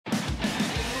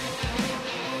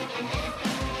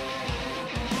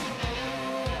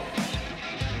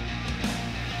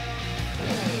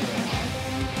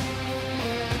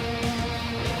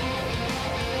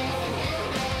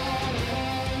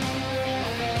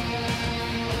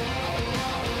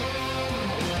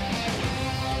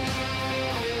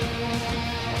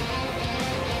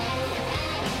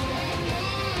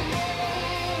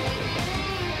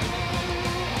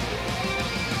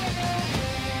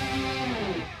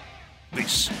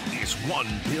This is One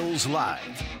Bills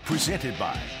Live, presented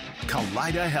by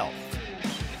Kaleida Health.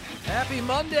 Happy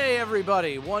Monday,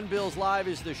 everybody. One Bills Live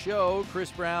is the show.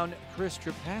 Chris Brown, Chris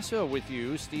Trapasso with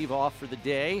you. Steve off for the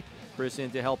day. Chris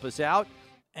in to help us out.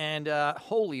 And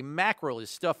holy mackerel, is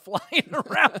stuff flying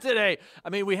around today. I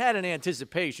mean, we had an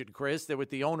anticipation, Chris, that with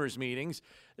the owners' meetings,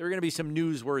 there were going to be some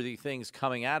newsworthy things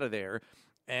coming out of there.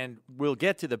 And we'll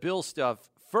get to the Bills stuff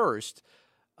first.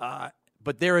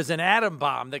 But there is an atom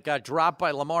bomb that got dropped by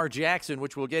Lamar Jackson,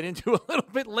 which we'll get into a little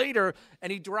bit later,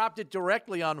 and he dropped it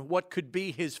directly on what could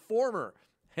be his former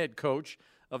head coach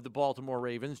of the Baltimore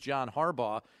Ravens, John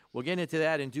Harbaugh. We'll get into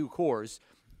that in due course.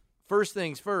 First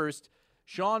things first,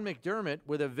 Sean McDermott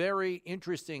with a very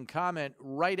interesting comment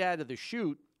right out of the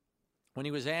chute when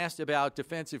he was asked about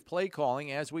defensive play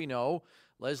calling. As we know,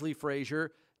 Leslie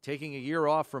Frazier taking a year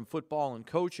off from football and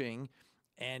coaching,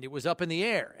 and it was up in the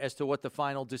air as to what the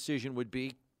final decision would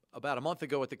be. About a month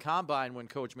ago at the Combine, when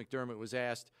Coach McDermott was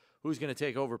asked who's going to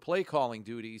take over play calling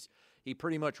duties, he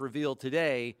pretty much revealed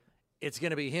today it's going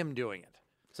to be him doing it.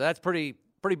 So that's pretty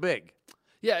big.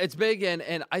 Yeah, it's big,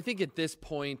 and I think at this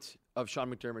point of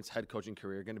Sean McDermott's head coaching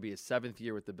career, going to be his 7th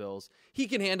year with the Bills, he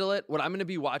can handle it. What I'm going to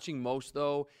be watching most,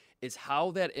 though, is how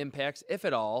that impacts, if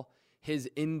at all, his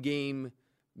in-game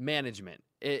management.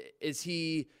 Is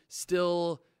he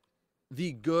still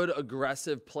the good,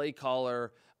 aggressive play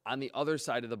caller on the other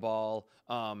side of the ball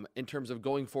in terms of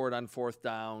going forward on fourth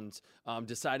downs,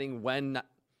 deciding when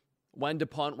to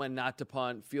punt, when not to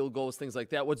punt, field goals, things like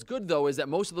that. What's good, though, is that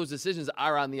most of those decisions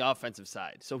are on the offensive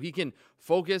side. So he can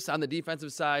focus on the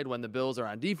defensive side when the Bills are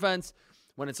on defense.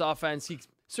 When it's offense, he's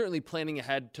certainly planning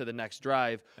ahead to the next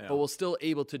drive, but we're still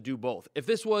able to do both. If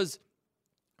this was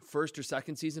first or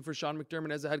second season for Sean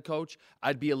McDermott as a head coach,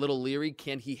 I'd be a little leery.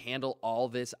 Can he handle all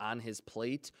this on his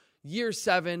plate? Year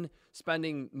 7,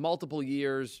 spending multiple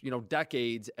years,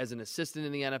 decades as an assistant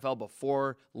in the NFL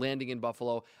before landing in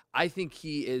Buffalo. I think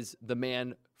he is the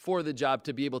man for the job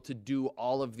to be able to do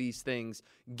all of these things,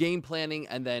 game planning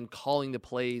and then calling the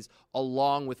plays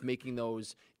along with making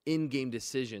those in-game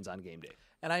decisions on game day.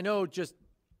 And I know, just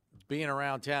being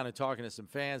around town and talking to some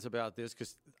fans about this,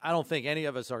 because I don't think any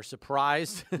of us are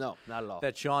surprised no, not at all.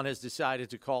 that Sean has decided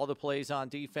to call the plays on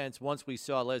defense. Once we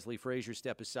saw Leslie Frazier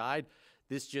step aside,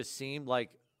 this just seemed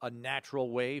like a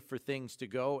natural way for things to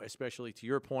go, especially to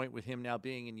your point with him now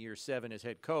being in year 7 as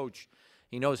head coach.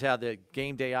 He knows how the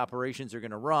game day operations are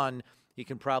going to run. He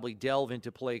can probably delve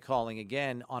into play calling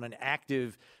again on an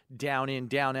active down-in,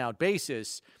 down-out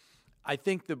basis. I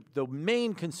think the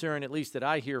main concern, at least that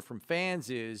I hear from fans,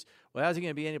 is, well, how's he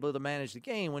going to be able to manage the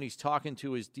game when he's talking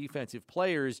to his defensive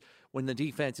players when the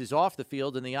defense is off the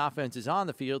field and the offense is on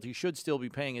the field? He should still be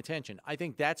paying attention. I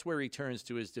think that's where he turns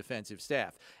to his defensive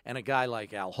staff. And a guy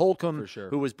like Al Holcomb,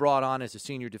 who was brought on as a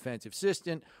senior defensive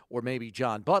assistant, or maybe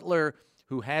John Butler,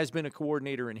 who has been a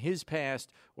coordinator in his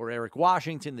past, or Eric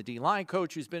Washington, the D-line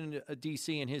coach who's been a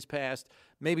DC in his past.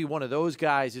 Maybe one of those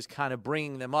guys is kind of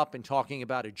bringing them up and talking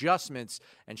about adjustments,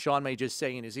 and Sean may just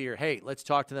say in his ear, hey, let's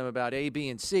talk to them about A, B,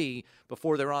 and C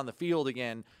before they're on the field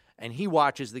again, and he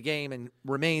watches the game and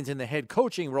remains in the head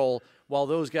coaching role while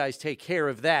those guys take care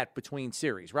of that between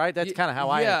series, right? That's kind of how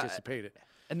I anticipate it.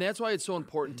 And that's why it's so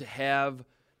important to have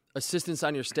assistants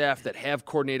on your staff that have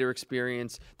coordinator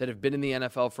experience, that have been in the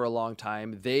NFL for a long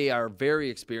time. They are very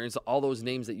experienced. All those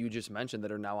names that you just mentioned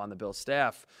that are now on the Bills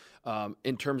staff,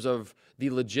 in terms of the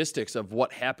logistics of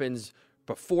what happens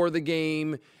before the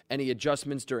game, any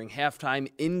adjustments during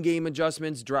halftime, in-game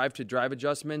adjustments, drive-to-drive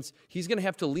adjustments. He's going to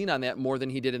have to lean on that more than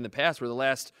he did in the past, where the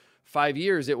last 5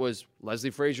 years it was Leslie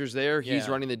Frazier's there, he's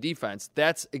running the defense.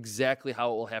 That's exactly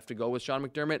how it will have to go with Sean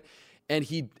McDermott, and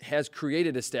he has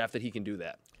created a staff that he can do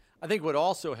that. I think what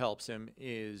also helps him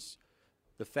is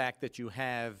the fact that you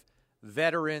have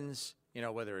veterans,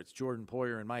 whether it's Jordan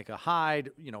Poyer and Micah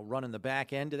Hyde, running the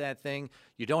back end of that thing.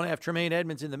 You don't have Tremaine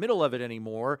Edmonds in the middle of it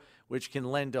anymore, which can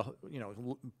lend to,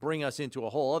 bring us into a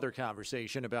whole other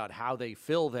conversation about how they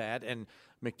fill that. And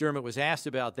McDermott was asked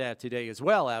about that today as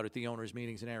well out at the owners'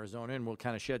 meetings in Arizona, and we'll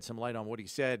kind of shed some light on what he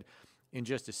said in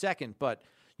just a second. But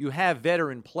you have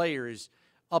veteran players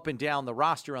up and down the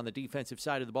roster on the defensive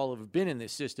side of the ball who have been in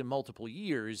this system multiple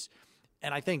years.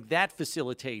 And I think that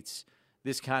facilitates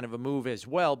this kind of a move as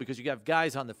well, because you have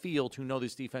guys on the field who know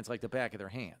this defense like the back of their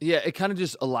hand. Yeah, it kind of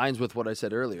just aligns with what I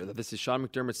said earlier, that this is Sean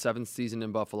McDermott's 7th season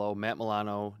in Buffalo. Matt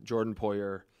Milano, Jordan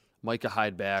Poyer, Micah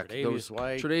Hyde back. Tre'Davious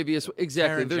White.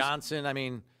 Exactly. Aaron Johnson. I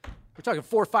mean, we're talking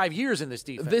 4 or 5 years in this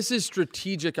defense. This is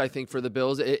strategic, I think, for the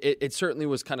Bills. It certainly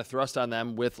was kind of thrust on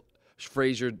them with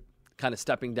Frazier kind of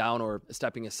stepping down or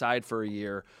stepping aside for a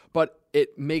year. But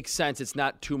it makes sense. It's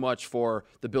not too much for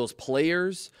the Bills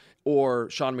players. or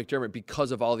Sean McDermott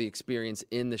because of all the experience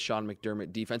in the Sean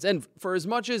McDermott defense. And for as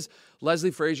much as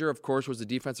Leslie Frazier, of course, was the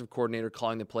defensive coordinator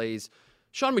calling the plays,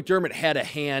 Sean McDermott had a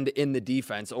hand in the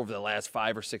defense over the last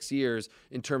 5 or 6 years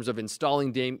in terms of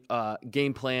installing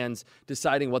game plans,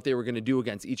 deciding what they were going to do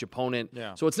against each opponent.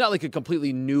 Yeah. So it's not like a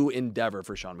completely new endeavor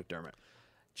for Sean McDermott.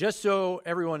 Just so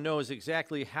everyone knows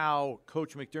exactly how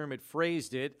Coach McDermott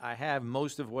phrased it, I have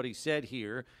most of what he said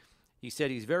here. He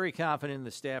said he's very confident in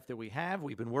the staff that we have.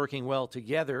 We've been working well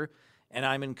together, and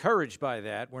I'm encouraged by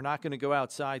that. We're not going to go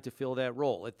outside to fill that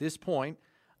role. At this point,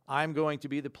 I'm going to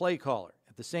be the play caller.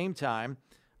 At the same time,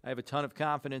 I have a ton of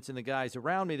confidence in the guys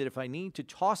around me that if I need to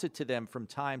toss it to them from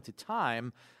time to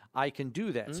time, I can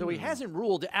do that. So he hasn't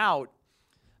ruled out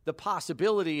the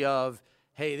possibility of,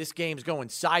 hey, this game's going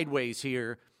sideways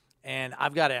here, and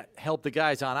I've got to help the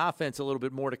guys on offense a little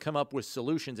bit more to come up with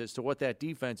solutions as to what that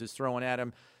defense is throwing at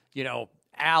him. You know,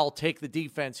 Al, take the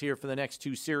defense here for the next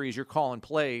 2 series. You're calling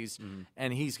plays,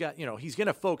 and he's got, he's going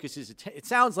to focus his it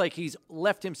sounds like he's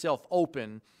left himself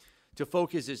open to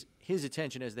focus his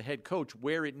attention as the head coach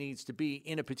where it needs to be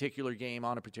in a particular game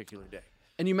on a particular day.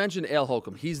 And you mentioned Al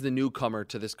Holcomb. He's the newcomer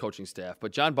to this coaching staff,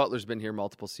 but John Butler's been here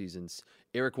multiple seasons.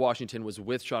 Eric Washington was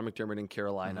with Sean McDermott in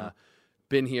Carolina,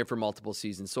 been here for multiple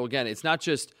seasons. So again, it's not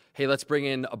just, hey, let's bring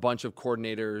in a bunch of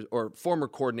coordinators or former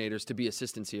coordinators to be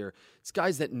assistants here. It's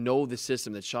guys that know the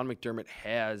system that Sean McDermott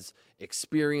has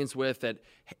experience with, that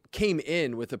came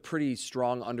in with a pretty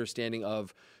strong understanding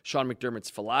of Sean McDermott's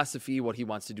philosophy, what he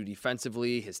wants to do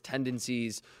defensively, his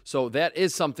tendencies. So that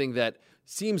is something that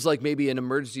seems like maybe an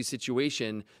emergency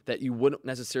situation that you wouldn't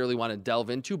necessarily want to delve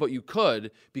into, but you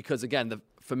could because, again, the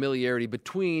familiarity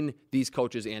between these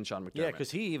coaches and Sean McDermott. Yeah,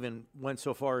 because he even went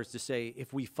so far as to say,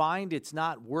 if we find it's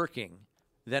not working,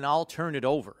 then I'll turn it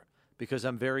over because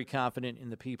I'm very confident in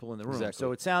the people in the room. Exactly.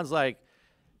 So it sounds like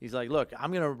he's like, look,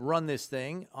 I'm going to run this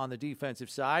thing on the defensive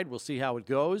side. We'll see how it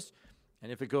goes.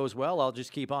 And if it goes well, I'll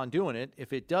just keep on doing it.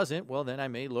 If it doesn't, well, then I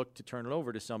may look to turn it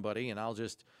over to somebody, and I'll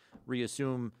just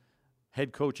reassume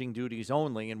head coaching duties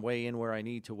only and weigh in where I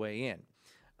need to weigh in.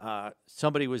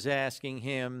 Somebody was asking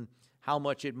him how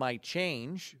much it might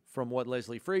change from what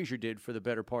Leslie Frazier did for the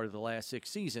better part of the last 6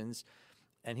 seasons.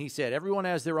 And he said, everyone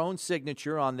has their own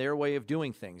signature on their way of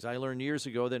doing things. I learned years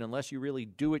ago that unless you really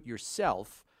do it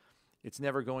yourself, it's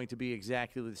never going to be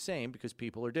exactly the same because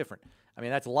people are different. I mean,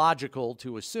 that's logical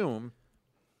to assume.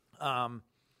 And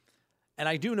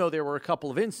I do know there were a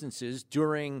couple of instances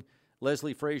during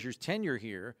Leslie Frazier's tenure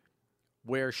here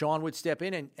where Sean would step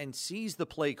in and seize the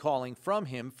play calling from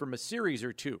him from a series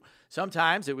or 2.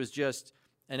 Sometimes it was just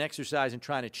an exercise in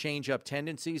trying to change up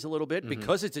tendencies a little bit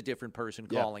because it's a different person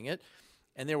calling it.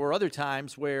 And there were other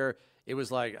times where it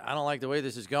was like, I don't like the way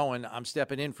this is going. I'm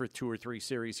stepping in for 2 or 3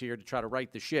 series here to try to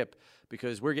right the ship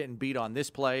because we're getting beat on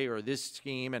this play or this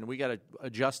scheme, and we got to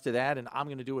adjust to that, and I'm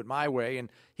going to do it my way. And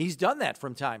he's done that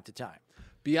from time to time.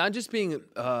 Beyond just being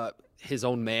his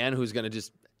own man who's going to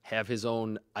just have his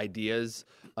own ideas,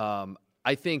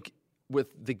 I think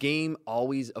with the game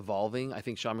always evolving, I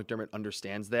think Sean McDermott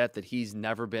understands that he's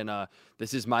never been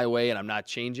this is my way and I'm not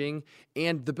changing.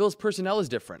 And the Bills' personnel is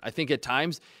different. I think at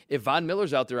times, if Von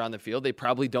Miller's out there on the field, they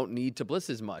probably don't need to blitz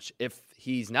as much. If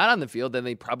he's not on the field, then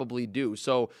they probably do.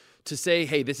 So to say,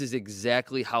 hey, this is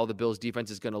exactly how the Bills' defense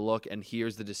is going to look, and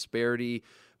here's the disparity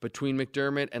between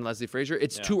McDermott and Leslie Frazier,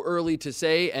 it's too early to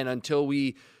say, and until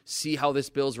we see how this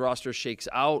Bills roster shakes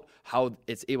out, how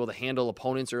it's able to handle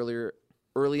opponents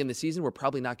early in the season, we're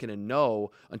probably not going to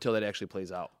know until that actually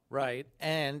plays out. Right,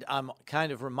 and I'm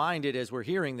kind of reminded as we're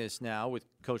hearing this now with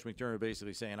Coach McDermott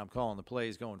basically saying I'm calling the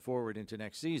plays going forward into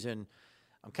next season,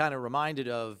 I'm kind of reminded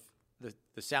of the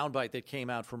soundbite that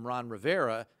came out from Ron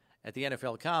Rivera at the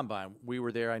NFL Combine. We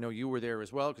were there. I know you were there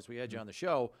as well because we had you on the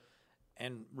show.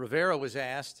 And Rivera was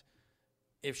asked,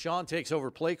 if Sean takes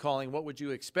over play calling, what would you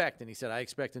expect? And he said, I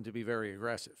expect him to be very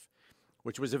aggressive,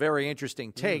 which was a very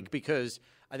interesting take because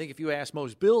I think if you ask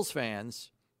most Bills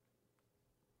fans,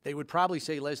 they would probably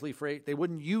say Leslie Frazier. They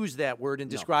wouldn't use that word in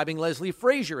describing Leslie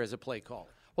Frazier as a play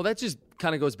caller. Well, that just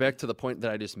kind of goes back to the point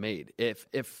that I just made. If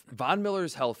Von Miller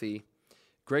is healthy,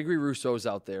 Gregory Rousseau's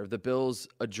out there, the Bills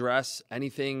address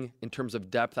anything in terms of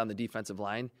depth on the defensive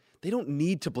line, they don't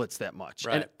need to blitz that much.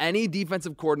 Right. And any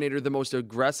defensive coordinator, the most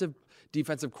aggressive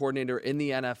defensive coordinator in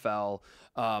the NFL,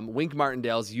 Wink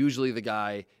Martindale's usually the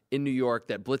guy in New York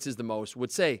that blitzes the most,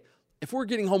 would say, if we're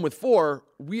getting home with 4,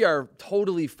 we are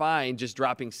totally fine just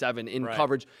dropping 7 in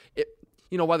coverage.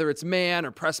 Whether it's man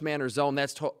or press man or zone,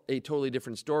 that's a totally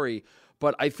different story.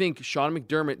 But I think Sean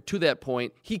McDermott, to that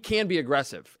point, he can be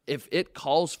aggressive. If it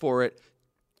calls for it,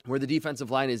 where the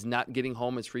defensive line is not getting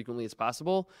home as frequently as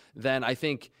possible, then I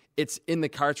think it's in the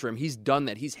cards for him. He's done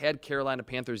that. He's had Carolina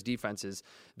Panthers defenses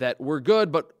that were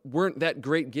good but weren't that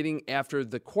great getting after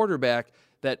the quarterback,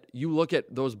 that you look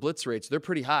at those blitz rates, they're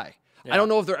pretty high. Yeah. I don't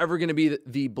know if they're ever going to be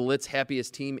the blitz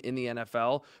happiest team in the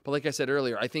NFL, but like I said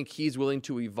earlier, I think he's willing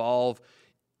to evolve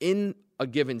in a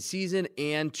given season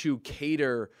and to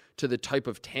cater to the type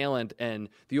of talent and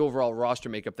the overall roster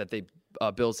makeup that they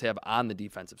Bills have on the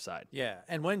defensive side. Yeah,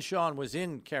 and when Sean was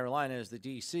in Carolina as the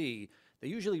DC, they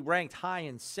usually ranked high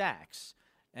in sacks,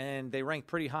 and they ranked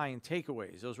pretty high in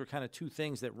takeaways. Those were kind of two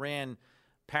things that ran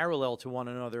parallel to one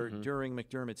another during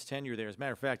McDermott's tenure there. As a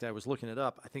matter of fact, I was looking it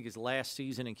up. I think his last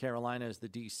season in Carolina as the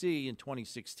DC in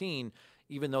 2016,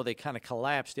 even though they kind of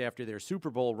collapsed after their Super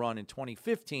Bowl run in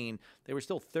 2015, they were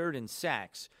still third in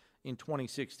sacks in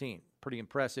 2016. Pretty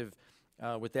impressive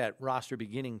with that roster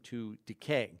beginning to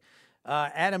decay.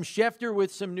 Adam Schefter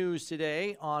with some news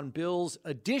today on Bills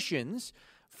additions.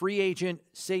 Free agent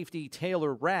safety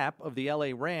Taylor Rapp of the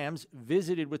L.A. Rams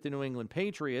visited with the New England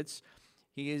Patriots.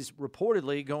 He is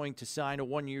reportedly going to sign a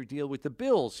one-year deal with the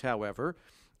Bills, however,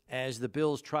 as the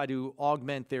Bills try to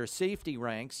augment their safety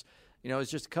ranks. You know, it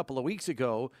was just a couple of weeks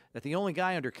ago that the only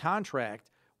guy under contract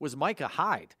was Micah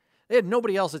Hyde. They had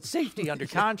nobody else at safety under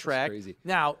contract. Crazy.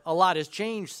 Now, a lot has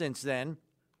changed since then,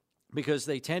 because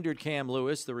they tendered Cam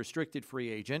Lewis, the restricted free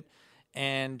agent,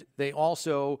 and they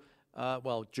also,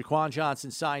 Jaquan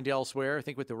Johnson signed elsewhere, I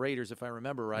think with the Raiders, if I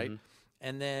remember right.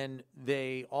 And then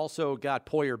they also got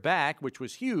Poyer back, which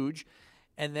was huge.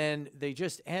 And then they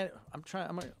just add,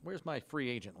 where's my free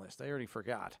agent list? I already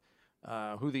forgot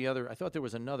who the other. I thought there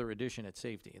was another addition at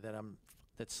safety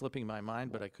that's slipping my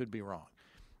mind, but I could be wrong,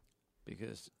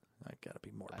 because I've got to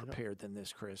be more prepared than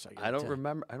this, Chris. I don't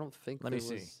remember. I don't think. Let me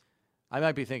see. I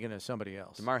might be thinking of somebody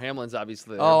else. Damar Hamlin's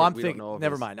obviously there. I'm thinking.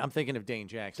 Never mind. I'm thinking of Dane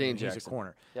Jackson. He's a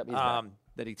corner. Yep, he's back.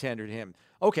 That he tendered him.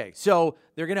 Okay, so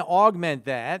they're going to augment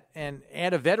that and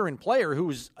add a veteran player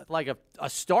who's like a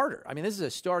starter. I mean, this is a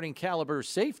starting caliber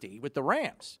safety with the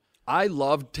Rams. I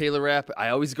loved Taylor Rapp. I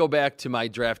always go back to my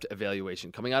draft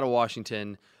evaluation coming out of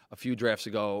Washington a few drafts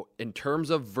ago in terms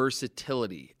of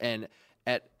versatility. And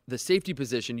at the safety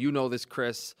position, you know this,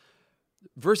 Chris,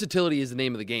 versatility is the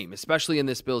name of the game, especially in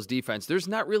this Bills defense. There's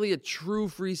not really a true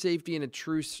free safety and a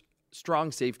true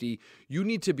strong safety. You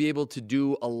need to be able to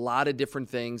do a lot of different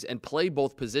things and play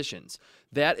both positions.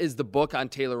 That is the book on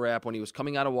Taylor Rapp when he was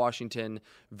coming out of Washington.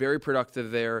 Very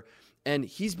productive there. And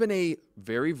he's been a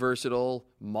very versatile,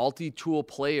 multi-tool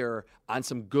player on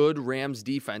some good Rams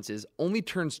defenses. Only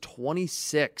turns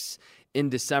 26 in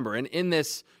December. And in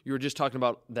this, you were just talking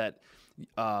about that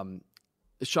Sean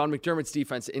McDermott's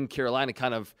defense in Carolina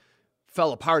kind of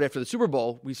fell apart after the Super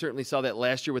Bowl. We certainly saw that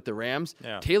last year with the Rams.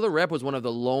 Yeah. Taylor Rapp was one of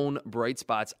the lone bright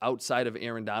spots outside of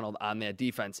Aaron Donald on that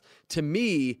defense. To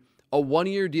me, a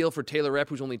one-year deal for Taylor Rapp,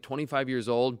 who's only 25 years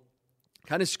old,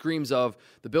 kind of screams of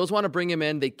the Bills want to bring him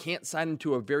in. They can't sign him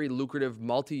to a very lucrative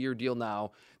multi-year deal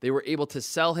now. They were able to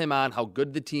sell him on how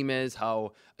good the team is,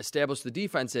 how established the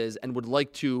defense is, and would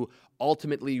like to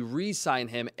ultimately re-sign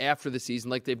him after the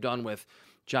season like they've done with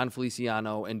John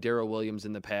Feliciano and Darrell Williams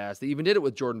in the past. They even did it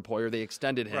with Jordan Poyer. They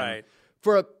extended him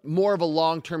for more of a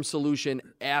long-term solution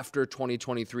after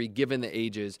 2023, given the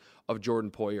ages of Jordan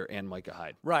Poyer and Micah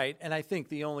Hyde. Right, and I think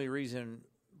the only reason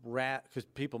because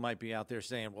people might be out there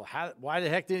saying, well, why the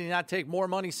heck did he not take more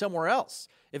money somewhere else?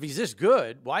 If he's this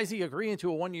good, why is he agreeing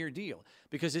to a one-year deal?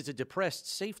 Because it's a depressed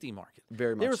safety market.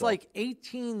 Very much There was so. like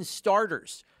 18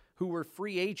 starters who were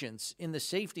free agents in the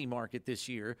safety market this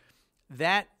year.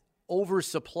 That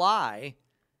oversupply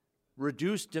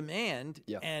reduced demand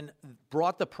and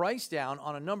brought the price down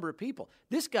on a number of people.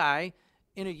 This guy,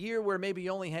 in a year where maybe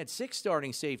you only had 6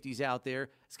 starting safeties out there,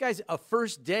 this guy's a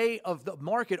first day of the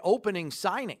market opening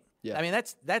signing. Yeah. I mean,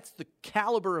 that's the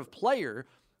caliber of player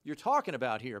you're talking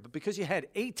about here. But because you had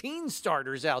 18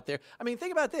 starters out there, I mean,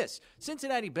 think about this.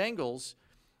 Cincinnati Bengals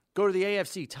go to the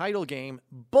AFC title game.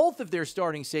 Both of their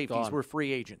starting safeties were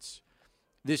free agents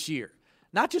this year.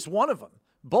 Not just one of them,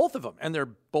 both of them. And they're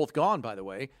both gone, by the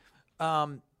way.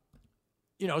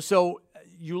 So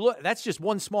you look, that's just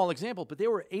one small example, but there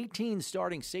were 18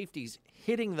 starting safeties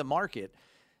hitting the market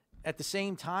at the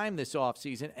same time this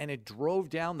offseason, and it drove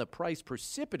down the price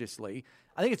precipitously.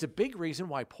 I think it's a big reason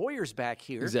why Poyer's back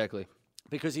here. Exactly.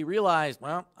 Because he realized,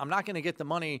 well, I'm not going to get the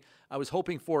money I was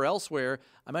hoping for elsewhere.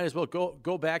 I might as well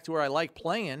go back to where I like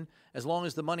playing as long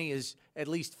as the money is at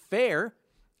least fair.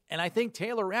 And I think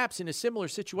Taylor Rapp's in a similar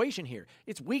situation here.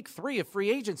 It's week 3 of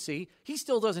free agency. He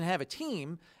still doesn't have a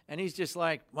team, and he's just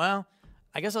like, well,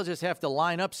 I guess I'll just have to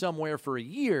line up somewhere for a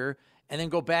year and then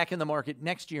go back in the market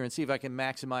next year and see if I can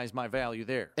maximize my value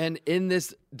there. And in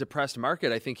this depressed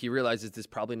market, I think he realizes this is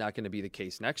probably not going to be the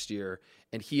case next year.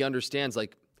 And he understands,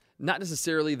 like, not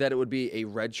necessarily that it would be a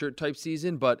redshirt type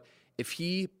season, but if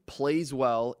he plays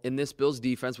well in this Bills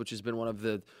defense, which has been one of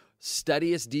the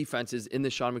steadiest defenses in the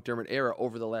Sean McDermott era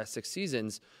over the last 6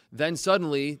 seasons, then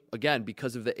suddenly, again,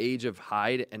 because of the age of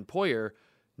Hyde and Poyer,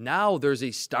 now there's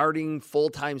a starting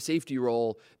full-time safety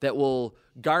role that will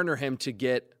garner him to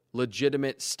get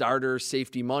legitimate starter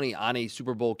safety money on a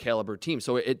Super Bowl caliber team.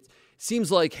 So it seems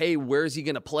like, hey, where is he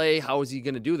going to play? How is he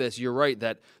going to do this? You're right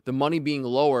that the money being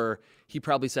lower, he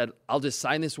probably said, I'll just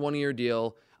sign this 1-year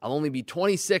deal. I'll only be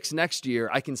 26 next year.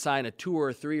 I can sign a 2 or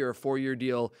a 3 or a 4-year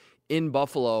deal in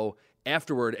Buffalo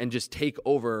afterward and just take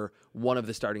over one of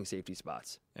the starting safety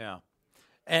spots. Yeah.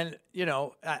 And,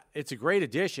 it's a great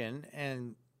addition.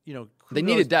 And, they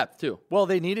needed depth too. Well,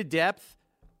 they needed depth.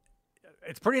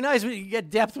 It's pretty nice when you get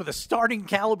depth with a starting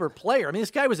caliber player. I mean,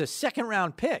 this guy was a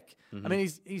second-round pick. Mm-hmm. I mean,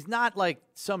 he's not like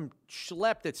some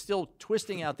schlep that's still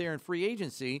twisting out there in free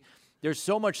agency. There's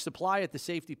so much supply at the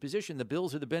safety position. The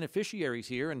Bills are the beneficiaries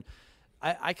here. And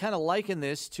I kind of liken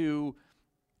this to,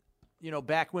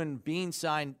 back when Bean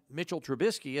signed Mitchell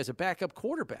Trubisky as a backup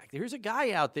quarterback. Here's a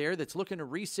guy out there that's looking to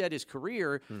reset his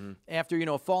career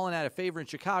after, falling out of favor in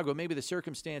Chicago. Maybe the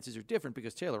circumstances are different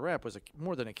because Taylor Rapp was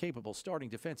more than a capable starting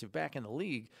defensive back in the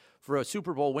league for a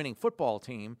Super Bowl winning football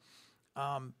team.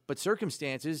 But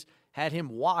circumstances had him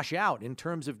wash out in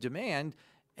terms of demand.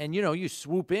 And, you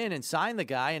swoop in and sign the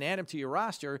guy and add him to your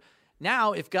roster.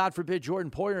 Now, if, God forbid,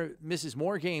 Jordan Poyer misses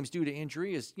more games due to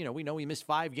injury, as we know he missed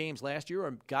 5 games last year,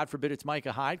 or God forbid it's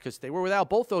Micah Hyde, because they were without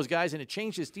both those guys, and it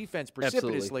changed his defense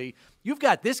precipitously. Absolutely. You've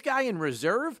got this guy in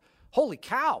reserve. Holy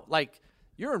cow. Like,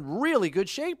 you're in really good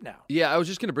shape now. Yeah, I was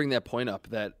just going to bring that point up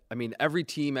that, every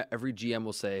team, every GM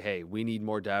will say, hey, we need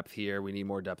more depth here, we need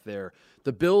more depth there.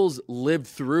 The Bills lived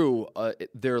through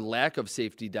their lack of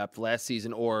safety depth last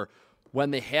season, or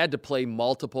when they had to play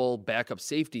multiple backup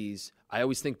safeties. I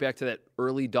always think back to that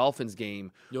early Dolphins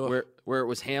game where it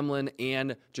was Hamlin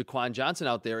and Jaquan Johnson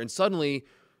out there, and suddenly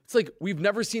it's like we've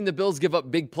never seen the Bills give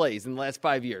up big plays in the last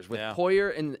 5 years. With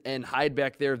Poyer and Hyde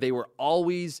back there, they were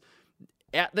always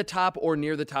at the top or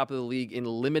near the top of the league in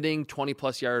limiting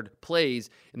 20-plus yard plays.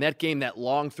 In that game, that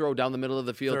long throw down the middle of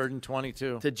the field, 3rd and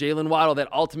 22, to Jalen Waddle that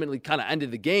ultimately kind of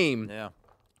ended the game. Yeah.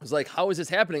 I was like, how is this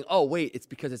happening? Oh, wait, it's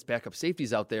because it's backup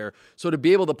safeties out there. So to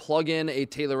be able to plug in a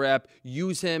Taylor Rapp,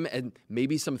 use him, and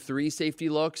maybe some 3 safety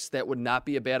looks, that would not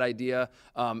be a bad idea.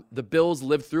 The Bills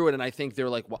lived through it, and I think they're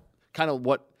like, kind of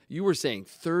what you were saying,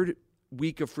 3rd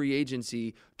week of free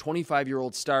agency,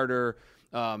 25-year-old starter,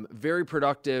 very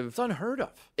productive. It's unheard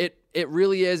of. It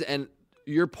really is, and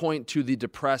your point to the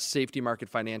depressed safety market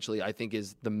financially, I think,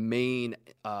 is the main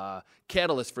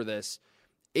catalyst for this.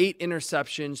 8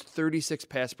 interceptions, 36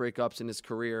 pass breakups in his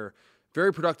career.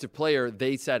 Very productive player.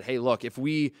 They said, hey, look, if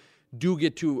we do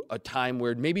get to a time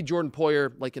where maybe Jordan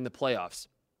Poyer, like in the playoffs,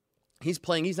 he's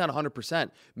playing, he's not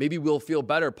 100%. Maybe we'll feel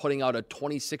better putting out a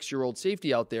 26-year-old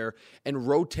safety out there and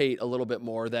rotate a little bit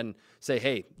more than say,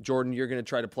 hey, Jordan, you're going to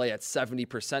try to play at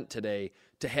 70% today.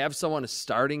 To have someone, a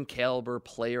starting caliber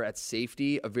player at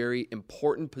safety, a very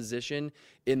important position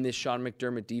in this Sean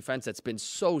McDermott defense that's been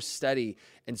so steady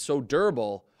and so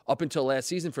durable up until last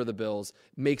season for the Bills,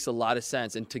 makes a lot of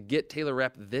sense. And to get Taylor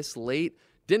Rapp this late,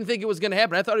 didn't think it was going to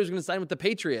happen. I thought he was going to sign with the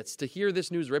Patriots. To hear this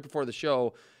news right before the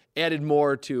show added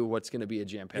more to what's going to be a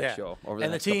jam-packed show over the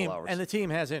next couple hours. And the team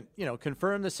hasn't,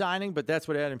 confirmed the signing, but that's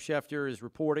what Adam Schefter is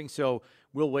reporting. So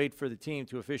we'll wait for the team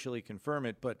to officially confirm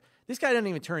it. But this guy doesn't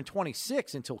even turn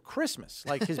 26 until Christmas.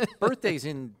 Like, his birthday's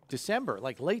in December,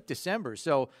 like late December.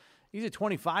 So he's a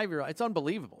 25-year-old. It's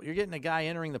unbelievable. You're getting a guy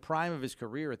entering the prime of his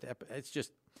career.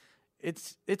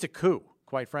 It's a coup,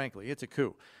 quite frankly. It's a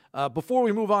coup. Before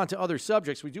we move on to other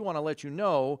subjects, we do want to let you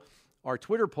know our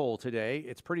Twitter poll today.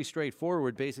 It's pretty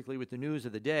straightforward, basically, with the news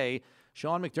of the day.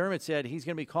 Sean McDermott said he's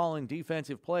going to be calling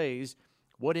defensive plays.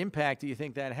 What impact do you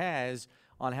think that has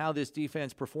on how this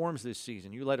defense performs this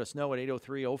season? You let us know at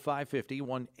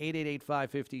 803-0550,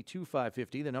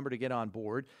 1-888-550-2550, the number to get on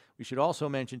board. We should also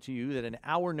mention to you that in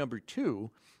hour number 2,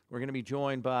 we're going to be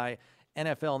joined by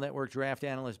NFL Network draft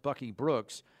analyst Bucky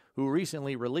Brooks, who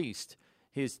recently released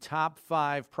his top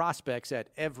 5 prospects at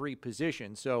every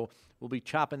position. So we'll be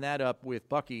chopping that up with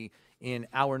Bucky in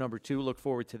hour number 2. Look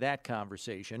forward to that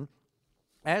conversation.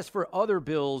 As for other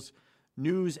Bills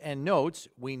news and notes,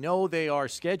 we know they are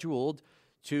scheduled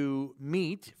to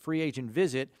meet, free agent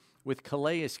visit, with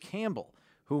Calais Campbell,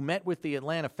 who met with the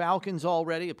Atlanta Falcons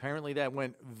already. Apparently that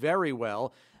went very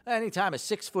well. Anytime a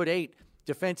 6'8"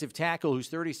 defensive tackle who's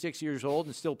 36 years old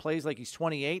and still plays like he's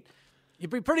 28, you'd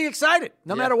be pretty excited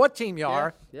no matter what team you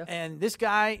are. Yeah. And this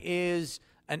guy is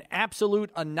an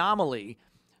absolute anomaly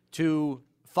to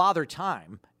Father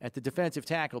Time at the defensive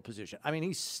tackle position. I mean,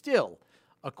 he's still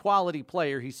a quality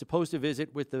player. He's supposed to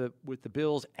visit with the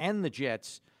Bills and the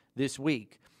Jets this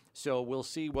week. So we'll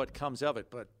see what comes of it.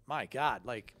 But my God,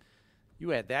 like, you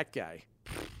had that guy.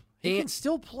 He can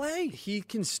still play. He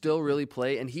can still really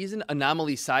play, and he's an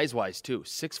anomaly size-wise, too.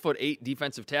 6'8"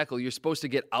 defensive tackle. You're supposed to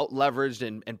get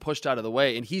out-leveraged and pushed out of the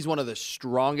way, and he's one of the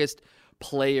strongest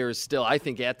players still, I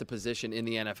think, at the position in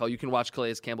the NFL. You can watch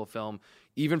Calais Campbell film,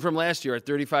 even from last year at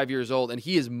 35 years old, and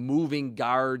he is moving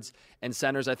guards and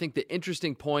centers. I think the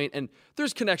interesting point, and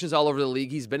there's connections all over the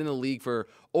league. He's been in the league for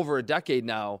over a decade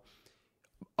now,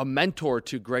 a mentor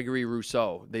to Gregory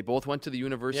Rousseau. They both went to the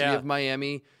University of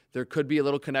Miami. There could be a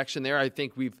little connection there. I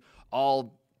think we've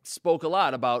all spoke a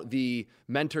lot about the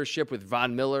mentorship with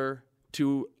Von Miller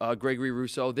to Gregory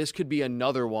Rousseau. This could be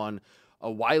another one,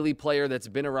 a wily player that's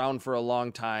been around for a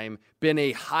long time, been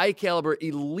a high-caliber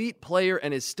elite player,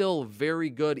 and is still very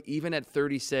good, even at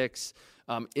 36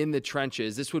 in the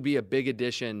trenches. This would be a big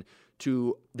addition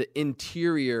to the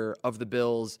interior of the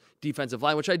Bills' defensive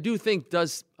line, which I do think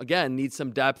does, again, need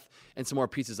some depth and some more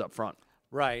pieces up front.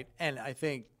 Right, and I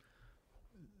think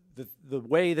the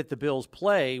way that the Bills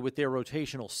play with their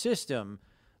rotational system,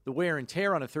 the wear and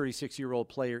tear on a 36-year-old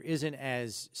player isn't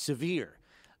as severe.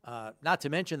 Not to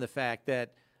mention the fact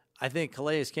that I think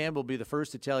Calais Campbell will be the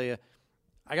first to tell you,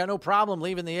 I got no problem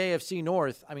leaving the AFC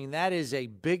North. I mean, that is a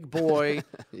big boy,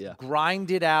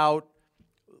 grind it out,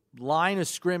 line of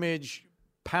scrimmage,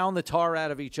 pound the tar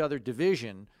out of each other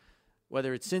division,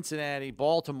 whether it's Cincinnati,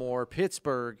 Baltimore,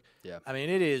 Pittsburgh. Yeah. I mean,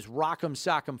 it is rock'em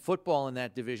sock'em football in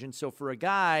that division. So for a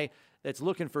guy that's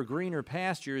looking for greener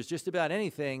pastures, just about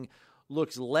anything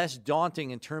looks less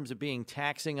daunting in terms of being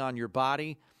taxing on your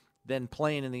body than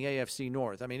playing in the AFC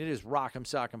North. I mean, it is rock'em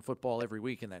sock'em football every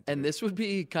week in that division. And this would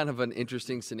be kind of an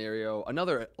interesting scenario,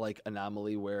 another like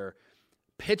anomaly where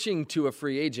pitching to a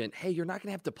free agent, hey, you're not going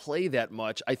to have to play that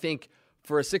much. I think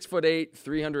for a 6'8",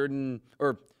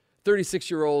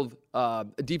 36-year-old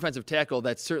defensive tackle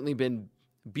that's certainly been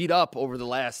beat up over the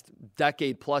last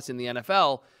decade plus in the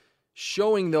NFL,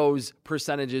 showing those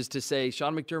percentages to say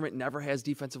Sean McDermott never has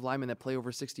defensive linemen that play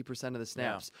over 60% of the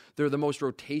snaps. Yeah. They're the most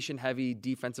rotation-heavy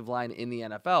defensive line in the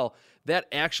NFL. That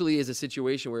actually is a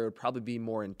situation where it would probably be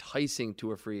more enticing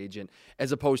to a free agent,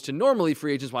 as opposed to normally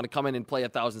free agents want to come in and play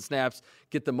 1,000 snaps,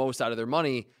 get the most out of their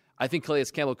money. I think Calais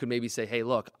Campbell could maybe say, hey,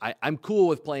 look, I'm cool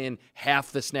with playing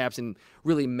half the snaps and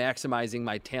really maximizing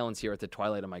my talents here at the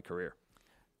twilight of my career.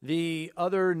 The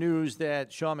other news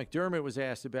that Sean McDermott was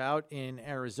asked about in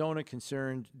Arizona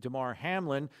concerned Damar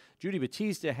Hamlin. Judy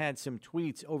Batista had some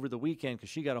tweets over the weekend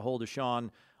because she got a hold of Sean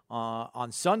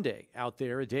on Sunday out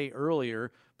there a day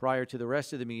earlier prior to the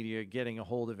rest of the media getting a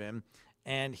hold of him.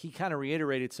 And he kind of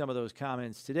reiterated some of those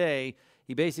comments today.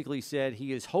 He basically said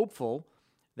he is hopeful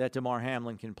that Damar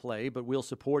Hamlin can play, but we'll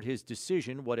support his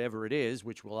decision, whatever it is,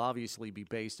 which will obviously be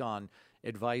based on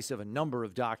advice of a number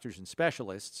of doctors and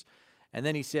specialists. And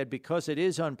then he said, because it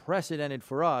is unprecedented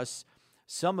for us,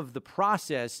 some of the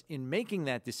process in making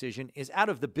that decision is out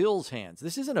of the Bills' hands.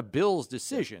 This isn't a Bills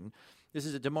decision. This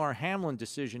is a Damar Hamlin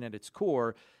decision at its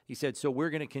core. He said, so we're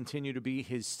going to continue to be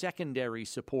his secondary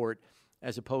support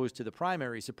as opposed to the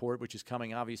primary support, which is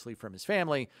coming obviously from his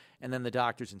family, and then the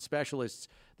doctors and specialists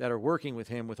that are working with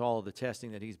him with all of the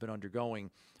testing that he's been undergoing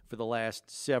for the last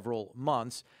several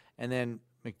months. And then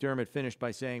McDermott finished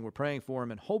by saying, we're praying for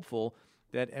him and hopeful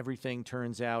that everything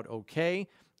turns out okay.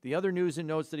 The other news and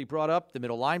notes that he brought up, the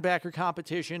middle linebacker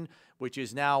competition, which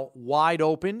is now wide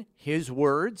open, his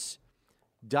words.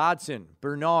 Dodson,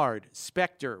 Bernard,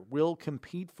 Spector will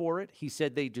compete for it. He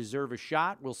said they deserve a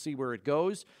shot. We'll see where it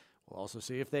goes. We'll also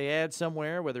see if they add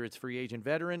somewhere, whether it's free agent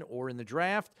veteran or in the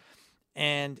draft.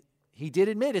 And he did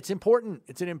admit it's important.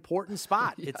 It's an important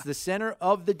spot. Yeah. It's the center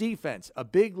of the defense, a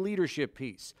big leadership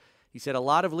piece. He said a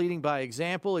lot of leading by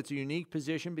example. It's a unique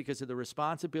position because of the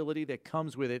responsibility that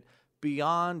comes with it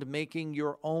beyond making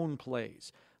your own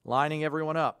plays, lining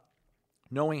everyone up,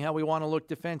 knowing how we want to look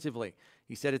defensively.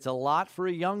 He said it's a lot for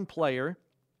a young player,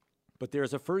 but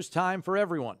there's a first time for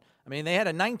everyone. I mean, they had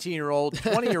a 19-year-old,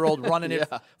 20-year-old running it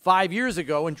 5 years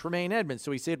ago in Tremaine Edmonds.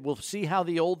 So he said, we'll see how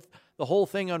the whole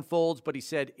thing unfolds, but he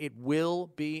said it will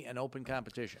be an open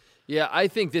competition. Yeah, I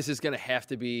think this is going to have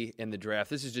to be in the draft.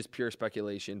 This is just pure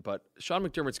speculation, but Sean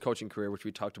McDermott's coaching career, which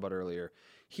we talked about earlier,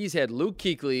 he's had Luke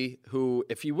Kuechly, who,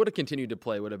 if he would have continued to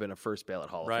play, would have been a first-ballot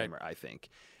Hall of Famer, I think.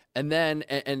 And then,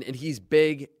 and he's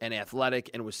big and athletic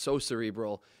and was so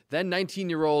cerebral. Then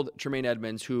 19-year-old Tremaine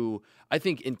Edmonds, who I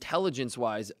think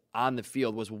intelligence-wise on the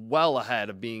field was well ahead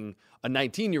of being a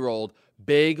 19-year-old,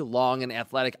 big, long, and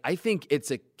athletic. I think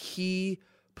it's a key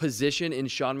position in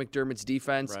Sean McDermott's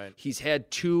defense. Right. He's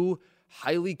had two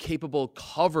highly capable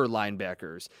cover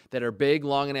linebackers that are big,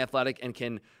 long, and athletic and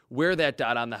can wear that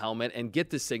dot on the helmet and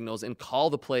get the signals and call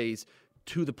the plays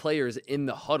to the players in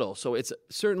the huddle. So it's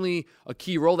certainly a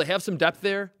key role. They have some depth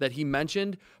there that he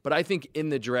mentioned, but I think in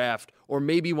the draft, or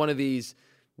maybe one of these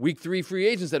week 3 free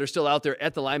agents that are still out there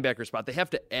at the linebacker spot, they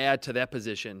have to add to that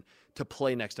position to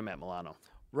play next to Matt Milano.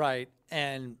 Right.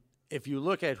 And if you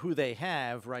look at who they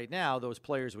have right now, those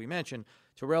players we mentioned,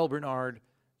 Terrell Bernard,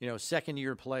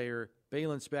 second-year player,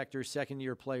 Balin Spector,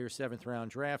 second-year player, 7th-round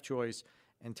draft choice,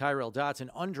 and Tyrell Dotson,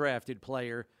 undrafted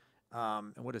player.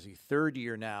 And what is he, third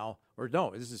year now? Or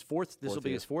no, this is fourth. This will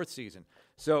be his fourth season.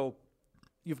 So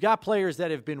you've got players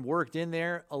that have been worked in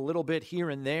there a little bit here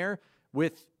and there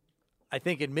with, I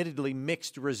think, admittedly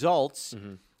mixed results.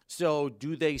 Mm-hmm. So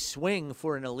do they swing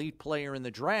for an elite player in the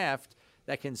draft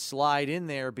that can slide in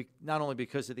there, not only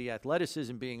because of the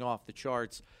athleticism being off the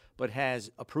charts, but has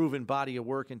a proven body of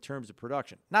work in terms of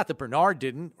production? Not that Bernard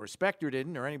didn't or Spector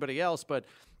didn't or anybody else, but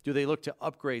do they look to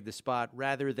upgrade the spot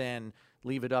rather than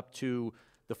leave it up to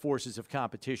the forces of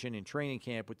competition in training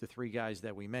camp with the three guys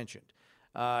that we mentioned?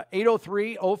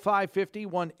 803-0550,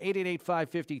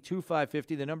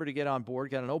 1-888-550-2550, the number to get on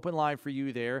board. Got an open line for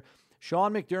you there.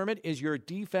 Sean McDermott is your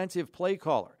defensive play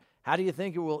caller. How do you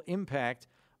think it will impact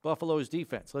Buffalo's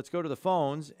defense? Let's go to the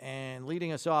phones, and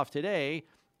leading us off today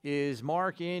is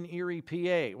Mark in Erie,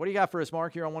 PA. What do you got for us,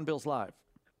 Mark, here on One Bills Live?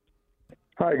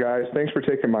 Hi, guys. Thanks for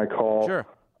taking my call. Sure.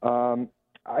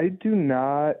 I do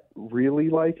not really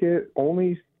like it,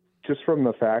 only just from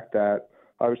the fact that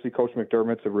obviously Coach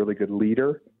McDermott's a really good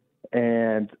leader,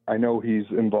 and I know he's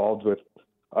involved with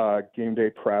game day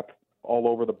prep all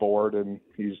over the board, and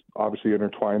he's obviously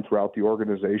intertwined throughout the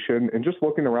organization. And just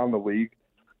looking around the league,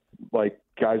 like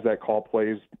guys that call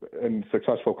plays and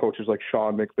successful coaches like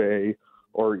Sean McVay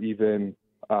or even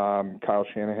Kyle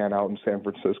Shanahan out in San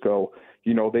Francisco,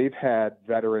 they've had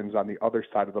veterans on the other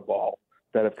side of the ball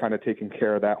that have kind of taken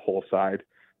care of that whole side.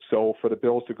 So for the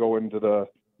Bills to go into the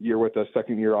year with a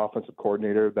second-year offensive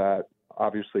coordinator that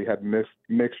obviously had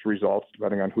mixed results,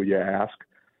 depending on who you ask,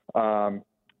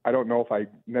 I don't know if I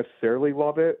necessarily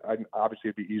love it. Obviously,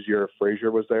 it'd be easier if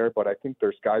Frazier was there, but I think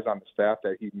there's guys on the staff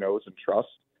that he knows and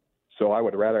trusts. So I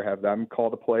would rather have them call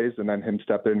the plays and then him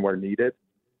step in where needed.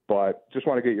 But just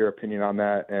want to get your opinion on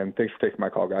that, and thanks for taking my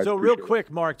call, guys. So real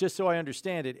quick, Mark, just so I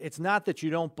understand it, it's not that you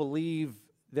don't believe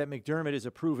that McDermott is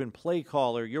a proven play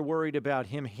caller. You're worried about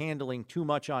him handling too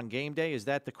much on game day. Is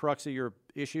that the crux of your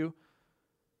issue?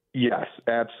 Yes,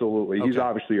 absolutely. Okay. He's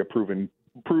obviously a proven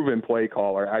play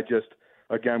caller. I just,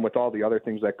 again, with all the other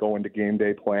things that go into game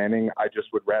day planning, I just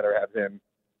would rather have him,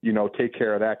 take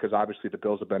care of that, because obviously the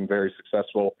Bills have been very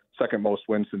successful, second most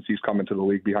wins since he's come into the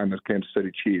league behind the Kansas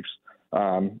City Chiefs.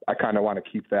 I kind of want to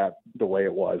keep that the way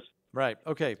it was. Right.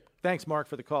 Okay. Thanks, Mark,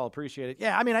 for the call. Appreciate it.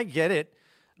 Yeah, I mean, I get it.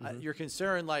 Mm-hmm. You're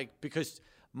concerned, because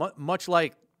much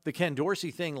like the Ken Dorsey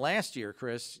thing last year,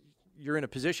 Chris, you're in a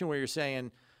position where you're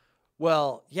saying,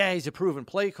 well, yeah, he's a proven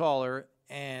play caller,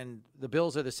 and the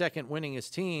Bills are the second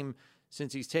winningest team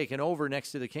since he's taken over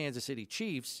next to the Kansas City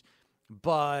Chiefs,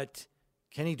 but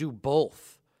can he do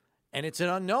both? And it's an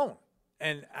unknown.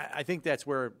 And I think that's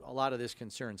where a lot of this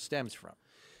concern stems from.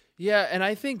 Yeah, and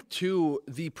I think, too,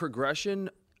 the progression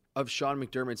of Sean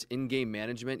McDermott's in-game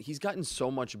management, he's gotten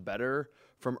so much better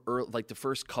from the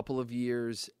first couple of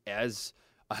years as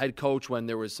a head coach, when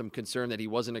there was some concern that he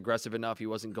wasn't aggressive enough, he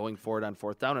wasn't going for it on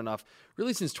fourth down enough.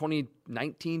 Really, since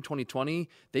 2019, 2020,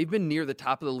 they've been near the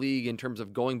top of the league in terms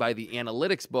of going by the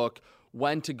analytics book,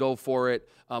 when to go for it,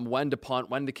 when to punt,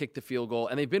 when to kick the field goal,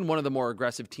 and they've been one of the more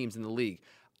aggressive teams in the league.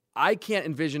 I can't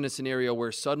envision a scenario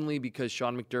where suddenly, because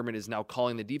Sean McDermott is now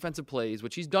calling the defensive plays,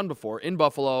 which he's done before in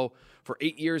Buffalo, for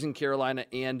 8 years in Carolina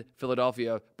and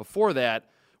Philadelphia before that,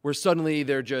 where suddenly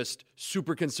they're just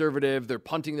super conservative, they're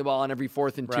punting the ball on every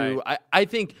 4th and 2. Right. I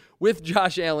think with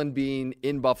Josh Allen being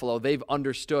in Buffalo, they've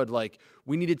understood,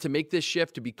 we needed to make this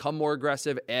shift to become more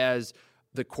aggressive as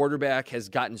the quarterback has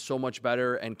gotten so much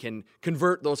better and can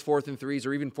convert those 4th and 3s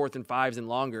or even 4th and 5s and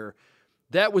longer.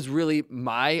 That was really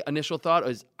my initial thought,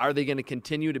 is, are they going to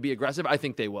continue to be aggressive? I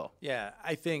think they will. Yeah,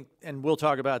 I think, and we'll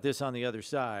talk about this on the other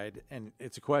side, and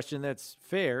it's a question that's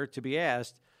fair to be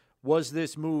asked. Was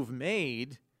this move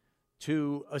made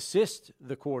to assist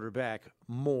the quarterback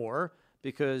more?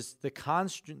 Because the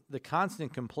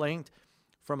constant complaint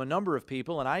from a number of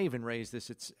people, and I even raised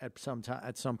this at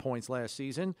some points last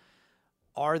season,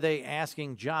 are they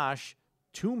asking Josh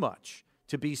too much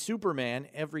to be Superman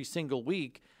every single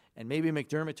week? And maybe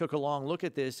McDermott took a long look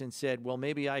at this and said, well,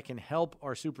 maybe I can help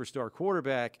our superstar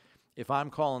quarterback if I'm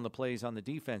calling the plays on the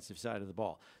defensive side of the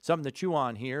ball. Something to chew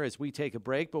on here as we take a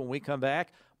break. But when we come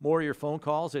back, more of your phone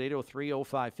calls at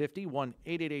 803-0550,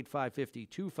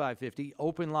 1-888-550-2550.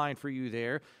 Open line for you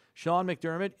there. Sean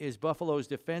McDermott is Buffalo's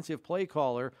defensive play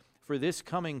caller for this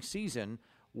coming season.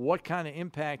 What kind of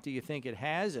impact do you think it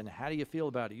has, and how do you feel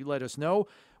about it? You let us know.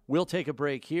 We'll take a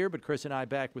break here, but Chris and I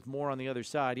back with more on the other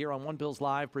side here on One Bills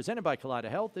Live, presented by Kaleida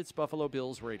Health. It's Buffalo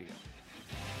Bills Radio.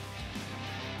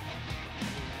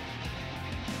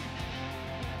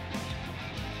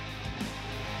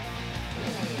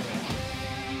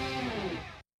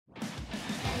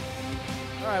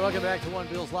 All right, welcome back to One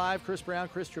Bills Live. Chris Brown,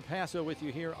 Chris Trapasso with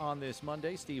you here on this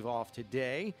Monday. Steve off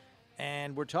today.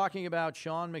 And we're talking about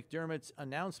Sean McDermott's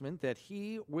announcement that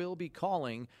he will be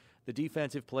calling the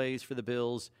defensive plays for the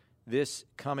Bills this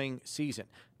coming season.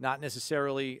 Not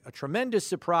necessarily a tremendous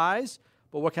surprise,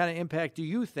 but what kind of impact do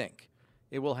you think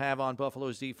it will have on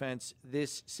Buffalo's defense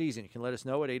this season? You can let us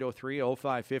know at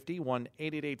 803-0550,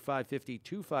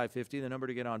 1-888-550-2550, the number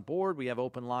to get on board. We have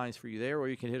open lines for you there, or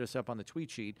you can hit us up on the tweet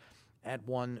sheet at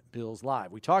One Bills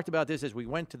Live. We talked about this as we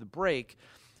went to the break,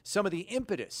 some of the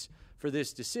impetus for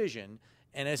this decision,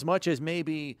 and as much as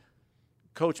maybe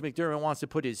Coach McDermott wants to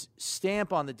put his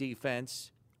stamp on the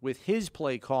defense with his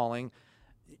play calling,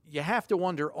 you have to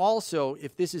wonder also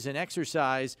if this is an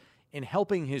exercise in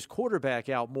helping his quarterback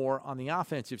out more on the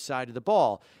offensive side of the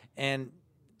ball. And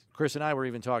Chris and I were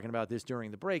even talking about this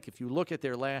during the break. If you look at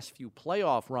their last few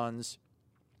playoff runs,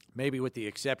 maybe with the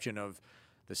exception of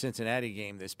the Cincinnati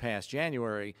game this past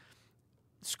January,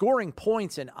 scoring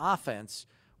points in offense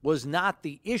was not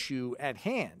the issue at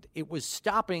hand. It was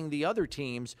stopping the other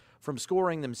teams from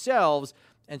scoring themselves.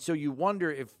 And so you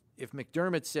wonder if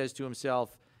McDermott says to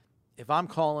himself, if I'm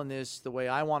calling this the way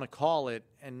I want to call it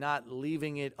and not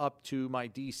leaving it up to my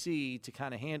DC to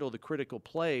kind of handle the critical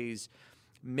plays,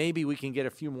 maybe we can get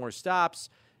a few more stops,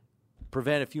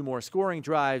 prevent a few more scoring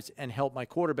drives, and help my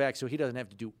quarterback so he doesn't have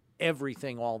to do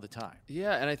everything all the time.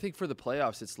 Yeah, and I think for the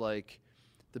playoffs, it's like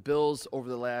the Bills over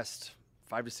the last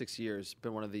 5 to 6 years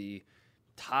been one of the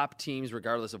top teams,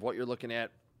 regardless of what you're looking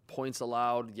at, points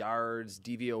allowed, yards,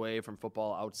 DVOA from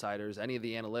Football Outsiders, any of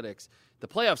the analytics. The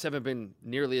playoffs haven't been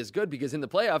nearly as good because in the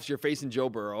playoffs, you're facing Joe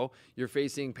Burrow, you're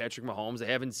facing Patrick Mahomes. They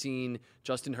haven't seen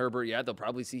Justin Herbert yet. They'll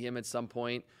probably see him at some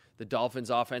point. The Dolphins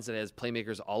offense that has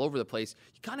playmakers all over the place.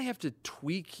 You kind of have to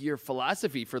tweak your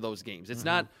philosophy for those games. It's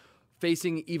not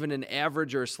facing even an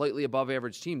average or a slightly above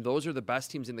average team. Those are the best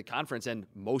teams in the conference, and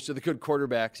most of the good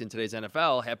quarterbacks in today's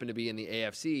NFL happen to be in the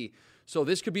AFC. So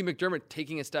this could be McDermott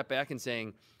taking a step back and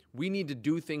saying, we need to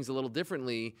do things a little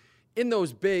differently in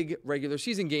those big regular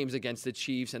season games against the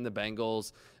Chiefs and the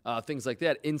Bengals, things like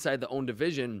that, inside the own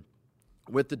division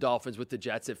with the Dolphins, with the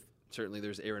Jets, if certainly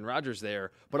there's Aaron Rodgers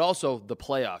there, but also the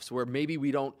playoffs where maybe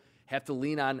we don't have to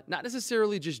lean on not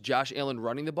necessarily just Josh Allen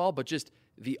running the ball, but just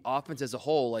the offense as a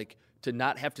whole, like to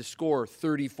not have to score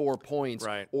 34 points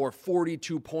or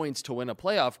 42 points to win a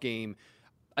playoff game.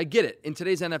 I get it. In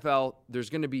today's NFL, there's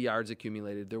going to be yards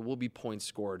accumulated. There will be points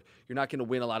scored. You're not going to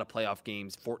win a lot of playoff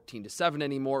games 14-7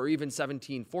 anymore, or even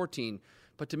 17-14.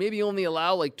 But to maybe only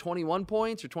allow like 21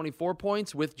 points or 24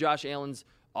 points with Josh Allen's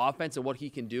offense and what he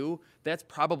can do, that's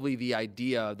probably the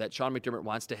idea that Sean McDermott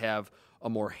wants to have a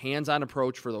more hands-on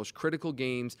approach for those critical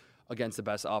games against the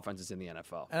best offenses in the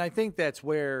NFL. And I think that's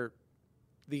where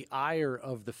the ire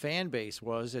of the fan base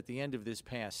was at the end of this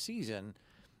past season.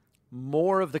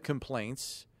 More of the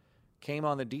complaints came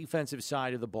on the defensive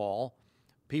side of the ball.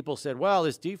 People said, well,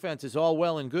 this defense is all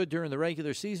well and good during the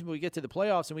regular season, but we get to the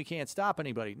playoffs and we can't stop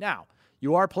anybody. Now,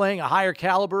 you are playing a higher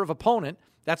caliber of opponent.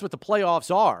 That's what the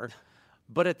playoffs are.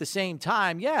 But at the same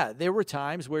time, yeah, there were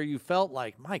times where you felt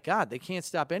like, my God, they can't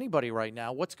stop anybody right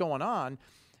now. What's going on?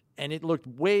 And it looked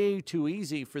way too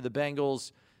easy for the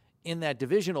Bengals in that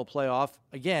divisional playoff.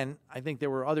 Again, I think there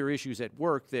were other issues at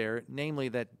work there, namely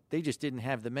that they just didn't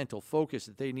have the mental focus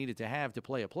that they needed to have to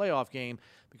play a playoff game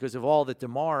because of all that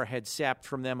DeMar had sapped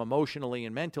from them emotionally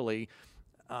and mentally.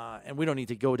 And we don't need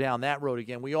to go down that road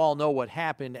again. We all know what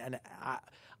happened, and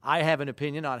I have an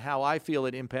opinion on how I feel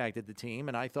it impacted the team,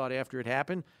 and I thought after it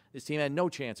happened, this team had no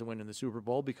chance of winning the Super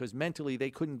Bowl because mentally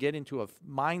they couldn't get into a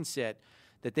mindset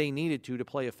that they needed to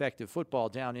play effective football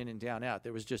down in and down out.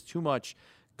 There was just too much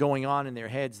going on in their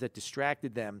heads that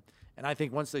distracted them. And I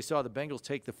think once they saw the Bengals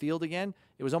take the field again,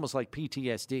 it was almost like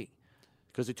PTSD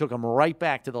because it took them right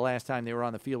back to the last time they were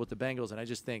on the field with the Bengals. And I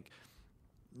just think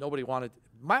nobody wanted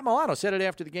 – Mike Milano said it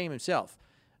after the game himself.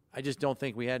 I just don't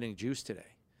think we had any juice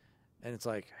today. And it's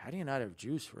like, how do you not have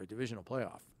juice for a divisional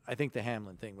playoff? I think the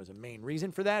Hamlin thing was a main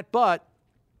reason for that, but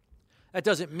that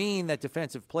doesn't mean that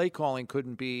defensive play calling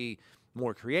couldn't be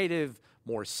more creative,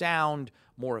 more sound,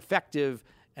 more effective,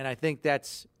 and I think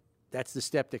that's the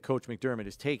step that Coach McDermott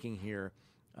is taking here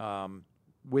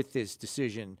with this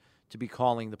decision to be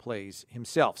calling the plays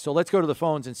himself. So let's go to the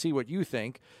phones and see what you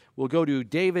think. We'll go to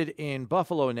David in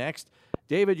Buffalo next.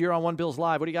 David, you're on One Bills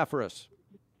Live. What do you got for us?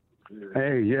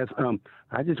 Hey, yes.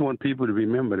 I just want people to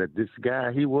remember that this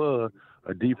guy, he was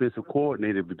a defensive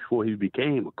coordinator before he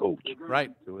became a coach.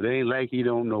 Right. So it ain't like he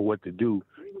don't know what to do.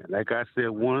 And like I said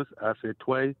once, I said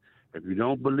twice, if you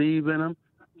don't believe in him,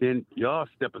 then y'all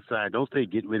step aside. Don't say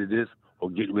get rid of this or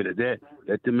get rid of that.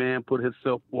 Let the man put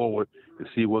himself forward and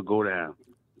see what go down.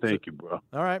 Thank you, bro.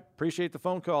 All right. Appreciate the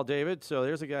phone call, David. So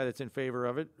there's a guy that's in favor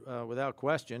of it without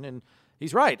question. And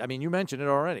he's right. I mean, you mentioned it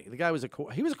already. The guy was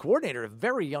he was a coordinator at a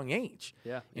very young age.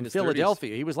 Yeah, in his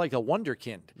Philadelphia. 30s. He was like a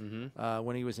wonderkind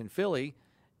when he was in Philly.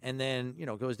 And then,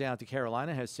 goes down to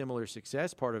Carolina, has similar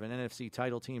success, part of an NFC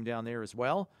title team down there as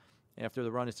well, after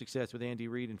the run of success with Andy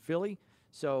Reid in Philly.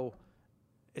 So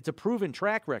it's a proven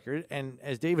track record. And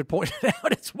as David pointed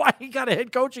out, it's why he got a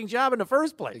head coaching job in the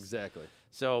first place. Exactly.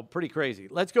 So pretty crazy.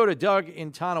 Let's go to Doug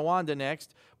in Tonawanda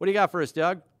next. What do you got for us,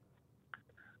 Doug?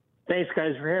 Thanks,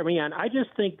 guys, for having me on. I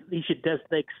just think he should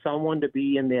designate someone to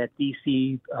be in that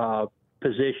DC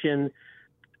position.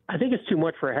 I think it's too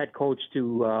much for a head coach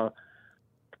to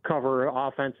cover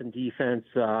offense and defense.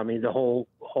 I mean, the whole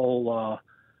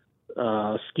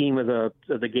scheme of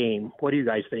the game. What do you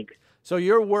guys think? So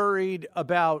you're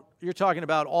talking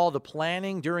about all the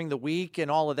planning during the week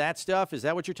and all of that stuff. Is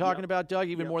that what you're talking about, Doug,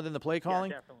 even more than the play calling?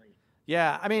 Yeah, definitely.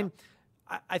 Yeah, I mean,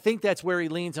 I think that's where he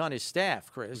leans on his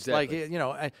staff, Chris. Exactly.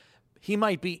 Like, he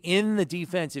might be in the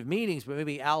defensive meetings, but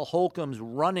maybe Al Holcomb's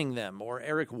running them or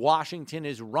Eric Washington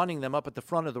is running them up at the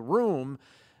front of the room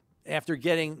after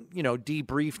getting,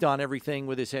 debriefed on everything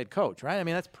with his head coach, right? I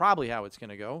mean, that's probably how it's going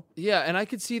to go. Yeah, and I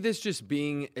could see this just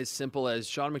being as simple as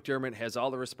Sean McDermott has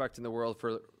all the respect in the world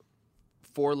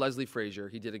for Leslie Frazier.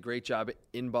 He did a great job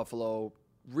in Buffalo,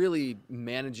 really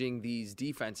managing these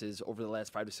defenses over the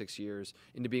last 5 to 6 years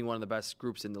into being one of the best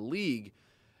groups in the league.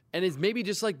 And it's maybe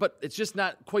just like, but it's just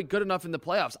not quite good enough in the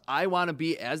playoffs. I want to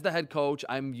be, as the head coach,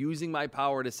 I'm using my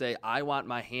power to say, I want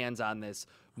my hands on this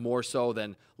more so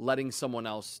than letting someone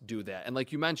else do that. And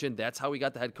like you mentioned, that's how he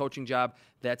got the head coaching job.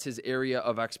 That's his area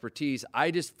of expertise.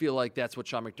 I just feel like that's what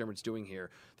Sean McDermott's doing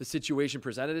here. The situation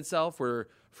presented itself where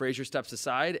Frazier steps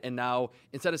aside, and now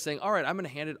instead of saying, all right, I'm going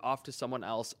to hand it off to someone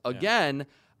else again,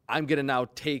 I'm going to now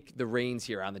take the reins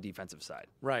here on the defensive side.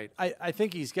 Right. I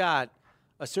think he's got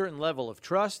a certain level of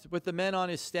trust with the men on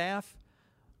his staff,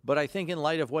 but I think in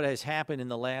light of what has happened in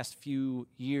the last few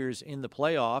years in the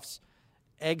playoffs,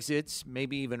 exits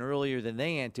maybe even earlier than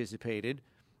they anticipated,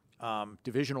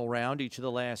 divisional round each of the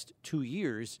last 2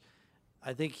 years,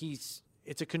 I think it's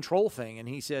a control thing. And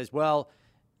he says, well,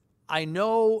 I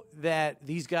know that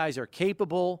these guys are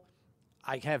capable.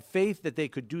 I have faith that they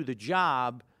could do the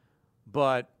job,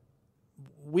 but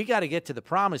we got to get to the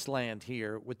promised land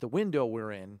here with the window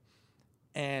we're in.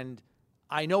 And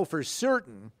I know for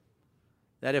certain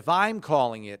that if I'm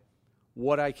calling it,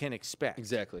 what I can expect.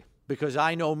 Exactly. Because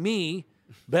I know me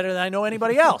better than I know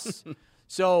anybody else.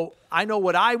 So I know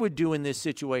what I would do in this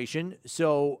situation.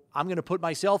 So I'm going to put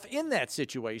myself in that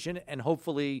situation, and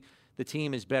hopefully the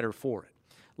team is better for it.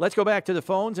 Let's go back to the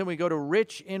phones, and we go to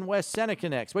Rich in West Seneca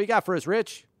next. What you got for us,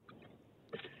 Rich?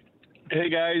 Hey,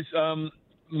 guys.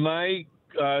 My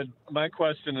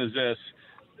question is this.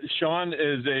 Sean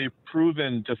is a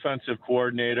proven defensive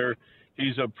coordinator.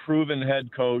 He's a proven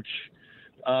head coach.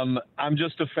 I'm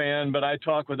just a fan, but I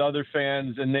talk with other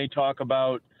fans, and they talk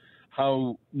about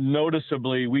how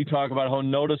noticeably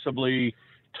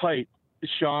tight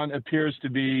Sean appears to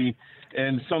be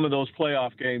in some of those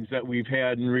playoff games that we've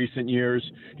had in recent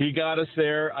years. He got us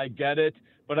there. I get it.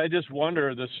 But I just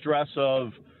wonder the stress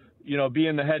of,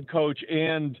 being the head coach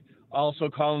and also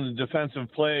calling the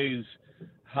defensive plays,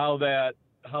 how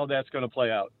that's going to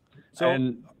play out. So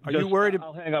are you worried?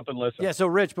 I'll hang up and listen. Yeah, so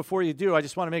Rich, before you do, I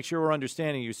just want to make sure we're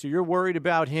understanding you. So you're worried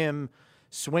about him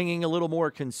swinging a little more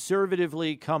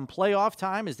conservatively come playoff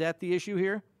time? Is that the issue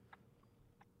here?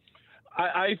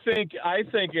 I think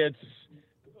it's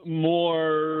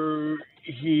more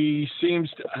he seems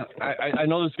to I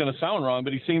know this is going to sound wrong,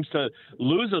 but he seems to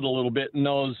lose it a little bit in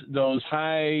those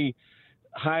high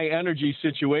energy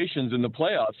situations in the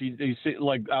playoffs. He's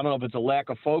like, I don't know if it's a lack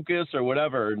of focus or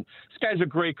whatever. And this guy's a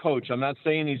great coach. I'm not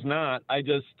saying he's not. I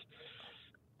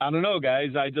don't know, guys.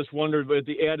 I just wondered with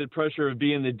the added pressure of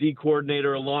being the D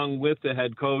coordinator along with the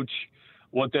head coach,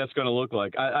 what that's going to look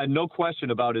like. I no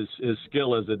question about his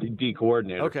skill as a D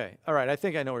coordinator. Okay. All right. I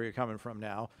think I know where you're coming from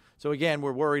now. So, again,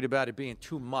 we're worried about it being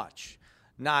too much.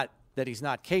 Not that he's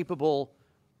not capable,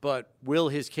 but will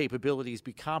his capabilities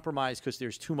be compromised because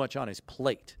there's too much on his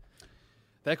plate?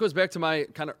 That goes back to my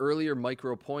kind of earlier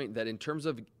micro point that in terms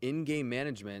of in-game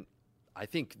management, I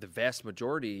think the vast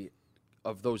majority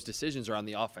of those decisions are on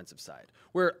the offensive side,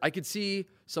 where I could see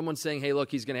someone saying, hey, look,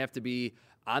 he's going to have to be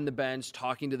on the bench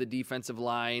talking to the defensive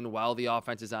line while the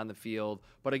offense is on the field.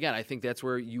 But again, I think that's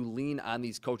where you lean on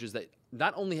these coaches that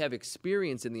not only have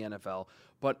experience in the NFL,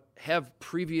 but have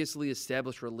previously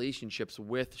established relationships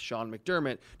with Sean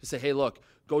McDermott to say, hey, look,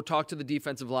 go talk to the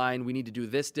defensive line. We need to do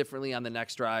this differently on the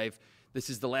next drive. This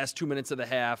is the last 2 minutes of the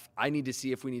half. I need to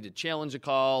see if we need to challenge a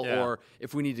call or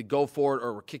if we need to go for it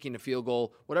or we're kicking a field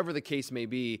goal, whatever the case may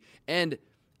be. And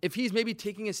if he's maybe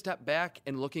taking a step back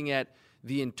and looking at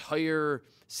the entire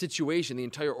situation, the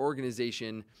entire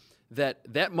organization,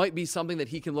 that might be something that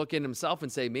he can look in himself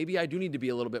and say, maybe I do need to be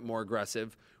a little bit more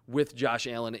aggressive with Josh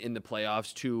Allen in the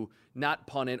playoffs to not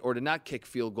punt it or to not kick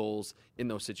field goals in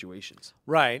those situations.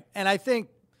 Right. And I think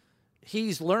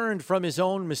he's learned from his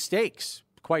own mistakes.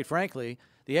 Quite frankly,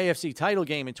 the AFC title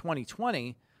game in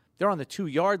 2020, they're on the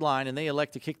 2-yard line and they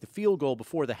elect to kick the field goal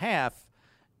before the half,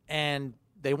 and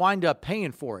they wind up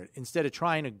paying for it instead of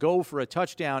trying to go for a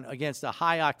touchdown against a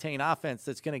high-octane offense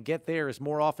that's going to get theirs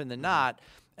more often than not,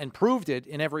 and proved it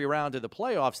in every round of the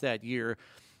playoffs that year.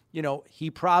 You know, he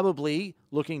probably,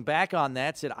 looking back on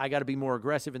that, said, I got to be more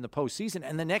aggressive in the postseason,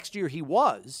 and the next year he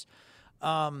was.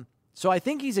 So I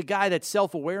think he's a guy that's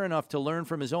self-aware enough to learn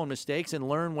from his own mistakes and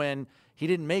learn when he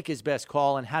didn't make his best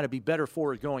call and how to be better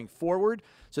for it going forward.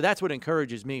 So that's what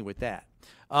encourages me with that.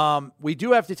 We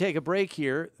do have to take a break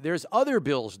here. There's other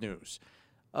Bills news.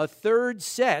 A third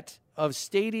set of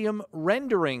stadium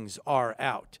renderings are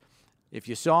out. If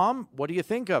you saw them, what do you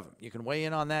think of them? You can weigh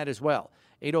in on that as well.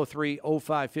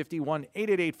 803-0550,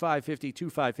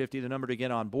 1-888-550-2550, the number to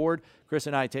get on board. Chris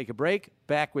and I take a break.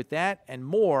 Back with that and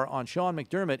more on Sean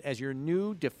McDermott as your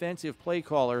new defensive play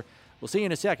caller. We'll see you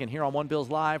in a second here on One Bills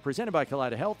Live, presented by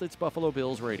Kaleida Health. It's Buffalo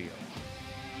Bills Radio.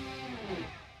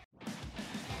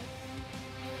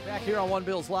 Back here on One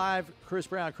Bills Live, Chris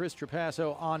Brown, Chris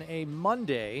Trapasso on a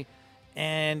Monday.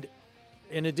 And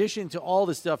in addition to all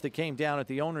the stuff that came down at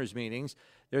the owners' meetings,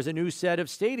 there's a new set of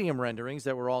stadium renderings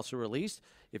that were also released.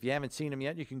 If you haven't seen them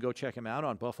yet, you can go check them out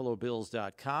on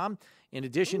BuffaloBills.com. In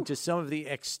addition to some of the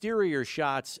exterior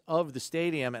shots of the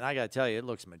stadium, and I got to tell you, it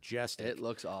looks majestic. It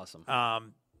looks awesome.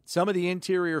 Some of the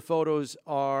interior photos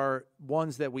are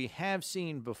ones that we have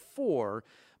seen before,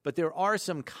 but there are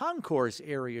some concourse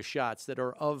area shots that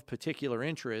are of particular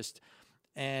interest.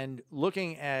 And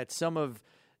looking at some of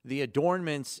the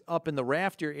adornments up in the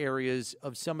rafter areas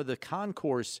of some of the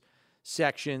concourse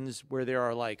sections where there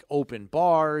are like open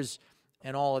bars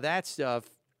and all of that stuff,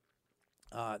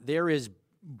 there is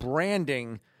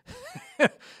branding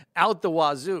out the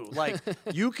wazoo. Like,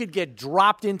 you could get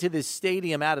dropped into this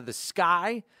stadium out of the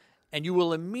sky and you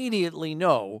will immediately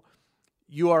know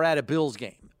you are at a Bills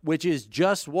game, which is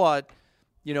just what,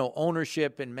 you know,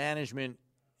 ownership and management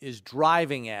is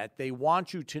driving at. They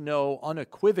want you to know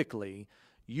unequivocally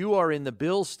you are in the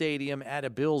Bills stadium at a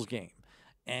Bills game.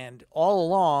 And all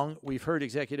along, we've heard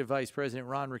Executive Vice President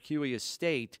Ron Ricciuia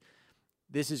state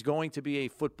this is going to be a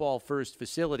football-first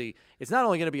facility. It's not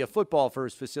only going to be a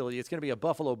football-first facility, it's going to be a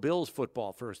Buffalo Bills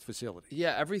football-first facility.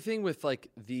 Yeah, everything with, like,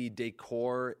 the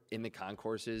decor in the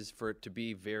concourses for it to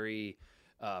be very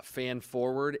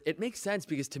fan-forward. It makes sense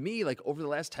because, to me, like, over the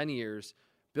last 10 years,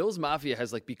 Bills Mafia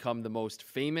has, like, become the most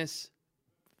famous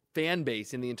fan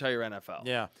base in the entire NFL.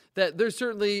 Yeah. That there's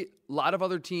certainly a lot of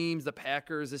other teams, the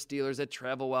Packers, the Steelers, that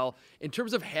travel well. In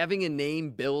terms of having a name,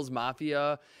 Bills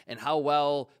Mafia, and how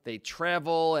well they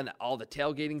travel and all the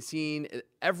tailgating scene,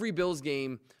 every Bills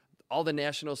game, all the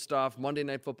national stuff, Monday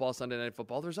Night Football, Sunday Night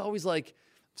Football, there's always like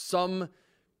some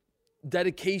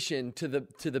dedication to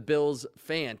the Bills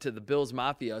fan, to the Bills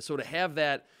Mafia. So to have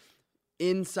that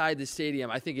inside the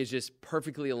stadium, I think is just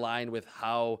perfectly aligned with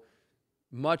how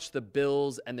much the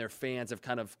Bills and their fans have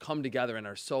kind of come together and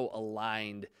are so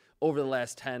aligned over the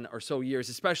last 10 or so years,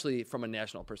 especially from a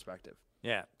national perspective.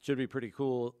 Yeah, should be pretty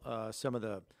cool. Some of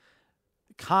the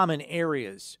common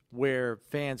areas where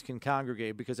fans can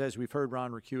congregate, because as we've heard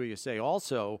Ron Ricciuia say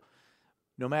also,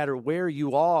 no matter where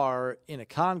you are in a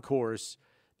concourse,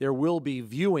 there will be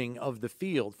viewing of the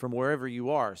field from wherever you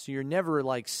are. So you're never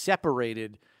like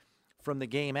separated from the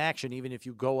game action, even if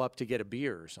you go up to get a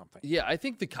beer or something. Yeah, I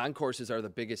think the concourses are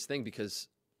the biggest thing because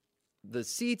the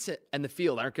seats and the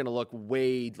field aren't going to look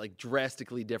way like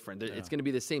drastically different. It's going to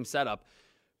be the same setup.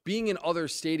 being in other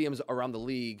stadiums around the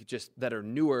league, just that are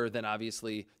newer than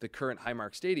obviously the current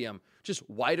Highmark Stadium, just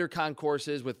wider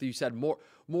concourses with, you said,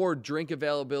 more drink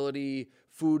availability,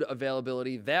 food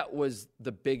availability. That was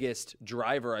the biggest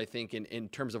driver, I think, in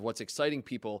terms of what's exciting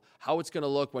people, how it's going to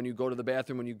look when you go to the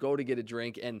bathroom, when you go to get a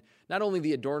drink, and not only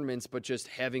the adornments, but just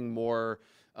having more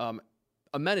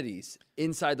amenities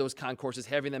inside those concourses,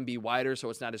 having them be wider so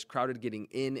it's not as crowded getting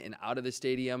in and out of the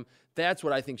stadium. That's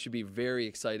what I think should be very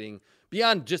exciting.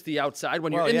 Beyond just the outside,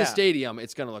 when you're in the stadium,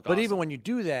 it's going to look awesome. But even when you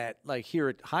do that, like here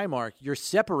at Highmark, you're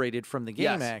separated from the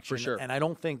game action. For sure. And I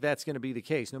don't think that's going to be the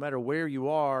case. No matter where you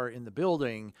are in the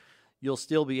building, you'll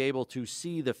still be able to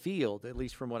see the field, at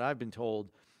least from what I've been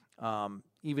told,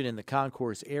 even in the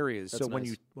concourse areas. That's so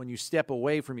nice. when you step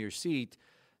away from your seat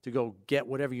to go get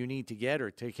whatever you need to get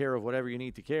or take care of whatever you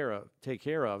need to take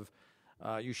care of,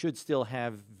 you should still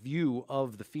have view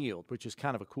of the field, which is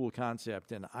kind of a cool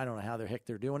concept. And I don't know how the heck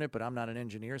they're doing it, but I'm not an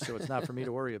engineer, so it's not for me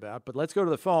to worry about. But let's go to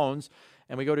the phones,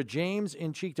 and we go to James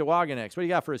in Cheektowaga next. What do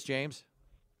you got for us, James?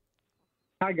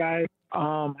 Hi, guys.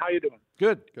 How you doing?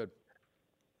 Good.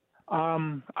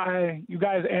 You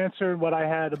guys answered what I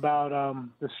had about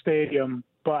the stadium,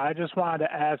 but I just wanted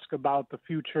to ask about the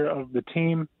future of the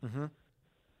team. Mm-hmm.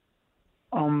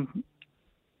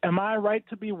 Am I right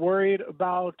to be worried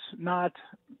about not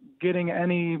getting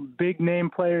any big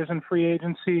name players in free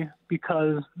agency?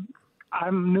 Because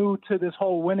I'm new to this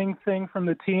whole winning thing from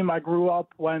the team. I grew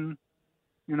up when,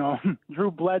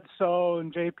 Drew Bledsoe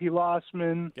and J.P.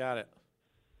 Lossman. Got it.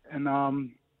 And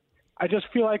I just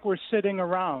feel like we're sitting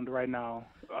around right now.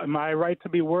 Am I right to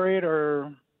be worried,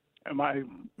 or am I?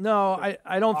 No,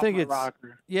 I don't think it's.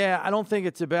 Rocker? Yeah, I don't think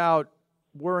it's about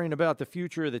worrying about the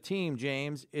future of the team,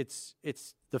 James. It's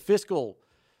the fiscal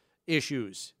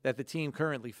issues that the team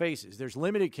currently faces. There's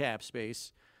limited cap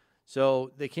space,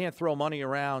 so they can't throw money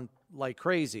around like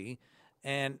crazy.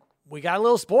 And we got a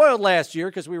little spoiled last year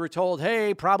because we were told,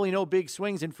 hey, probably no big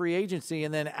swings in free agency,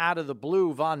 and then out of the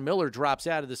blue, Von Miller drops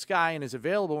out of the sky and is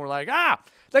available. And we're like,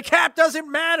 the cap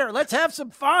doesn't matter. Let's have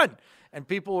some fun. And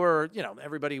people were,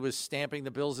 everybody was stamping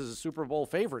the Bills as a Super Bowl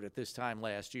favorite at this time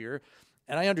last year.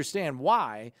 And I understand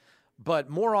why, but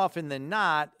more often than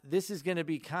not, this is going to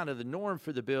be kind of the norm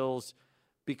for the Bills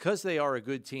because they are a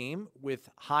good team with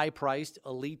high-priced,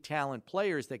 elite talent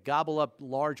players that gobble up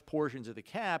large portions of the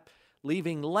cap,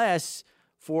 leaving less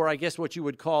for, I guess, what you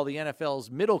would call the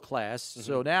NFL's middle class. Mm-hmm.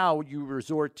 So now you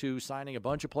resort to signing a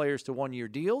bunch of players to one-year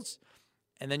deals,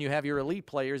 and then you have your elite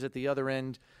players at the other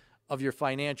end of your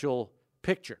financial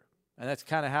picture. And that's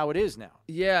kind of how it is now.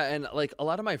 Yeah, and like a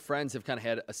lot of my friends have kind of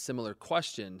had a similar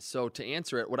question. So to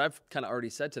answer it, what I've kind of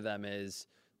already said to them is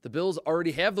the Bills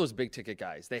already have those big-ticket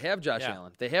guys. They have Josh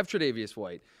Allen. They have Tre'Davious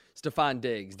White, Stephon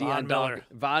Diggs,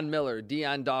 Von Miller,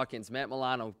 Deion Dawkins, Matt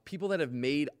Milano, people that have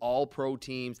made all-pro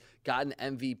teams, gotten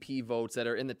MVP votes that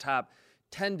are in the top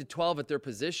 10 to 12 at their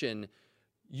position.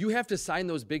 You have to sign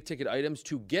those big-ticket items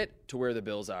to get to where the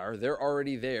Bills are. They're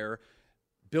already there.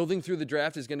 Building through the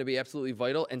draft is going to be absolutely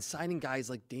vital, and signing guys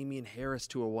like Damian Harris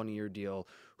to a one-year deal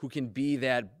who can be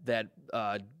that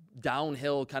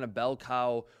downhill kind of bell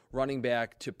cow running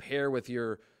back to pair with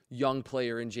your young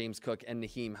player in James Cook and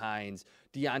Naheem Hines,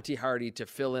 Deontay Hardy to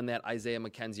fill in that Isaiah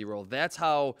McKenzie role. That's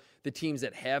how the teams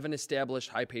that have an established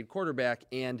high-paid quarterback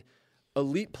and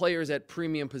elite players at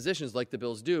premium positions like the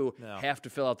Bills do have to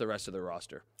fill out the rest of their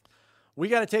roster. We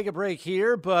got to take a break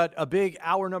here, but a big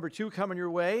hour number 2 coming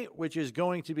your way, which is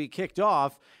going to be kicked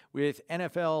off with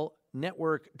NFL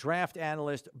Network draft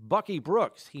analyst Bucky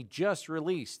Brooks. He just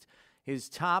released his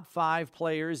top 5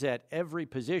 players at every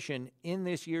position in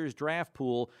this year's draft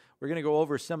pool. We're going to go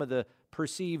over some of the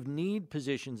perceived need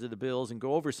positions of the Bills and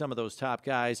go over some of those top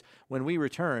guys when we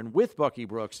return with Bucky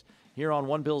Brooks here on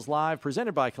One Bills Live,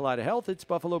 presented by Kaleida Health. It's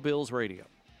Buffalo Bills Radio.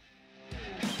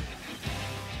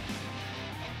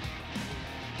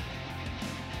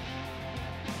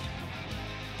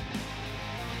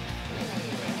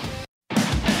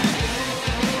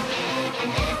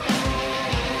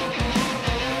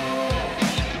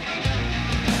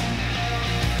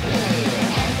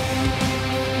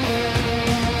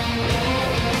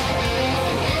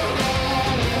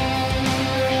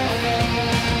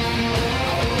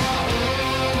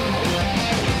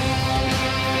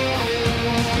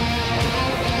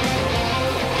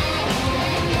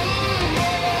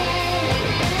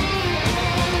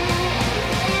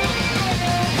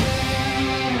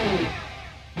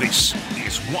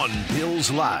 One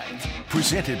Bills Live,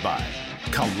 presented by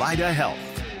Kaleida Health.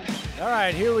 All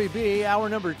right, here we be, hour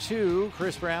number 2.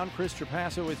 Chris Brown, Chris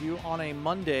Trapasso with you on a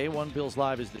Monday. One Bills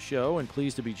Live is the show, and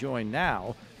pleased to be joined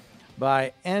now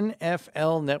by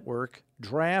NFL Network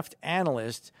draft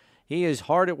analyst. He is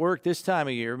hard at work this time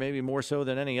of year, maybe more so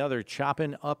than any other,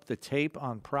 chopping up the tape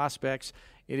on prospects.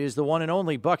 It is the one and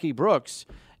only Bucky Brooks.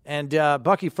 And,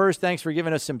 Bucky, first, thanks for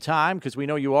giving us some time because we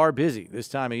know you are busy this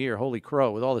time of year. Holy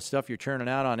crow, with all the stuff you're churning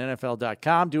out on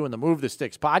NFL.com, doing the Move the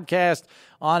Sticks podcast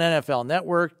on NFL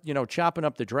Network, chopping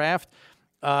up the draft.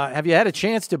 Have you had a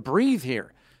chance to breathe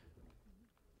here?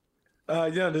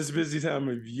 Yeah, this is a busy time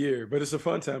of year, but it's a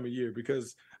fun time of year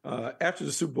because after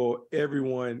the Super Bowl,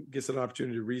 everyone gets an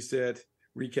opportunity to reset,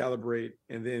 recalibrate,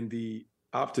 and then the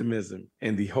optimism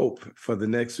and the hope for the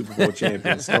next Super Bowl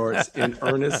champion starts in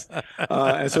earnest.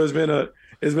 And so it's been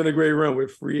a great run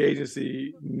with free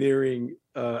agency nearing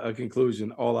a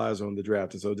conclusion. All eyes on the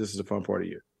draft, and so this is a fun part of the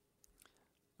year.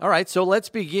 All right, so let's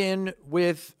begin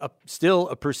with still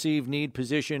a perceived need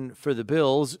position for the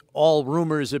Bills. All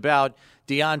rumors about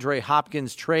DeAndre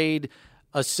Hopkins' trade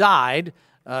aside,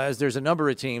 as there's a number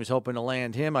of teams hoping to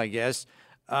land him, I guess.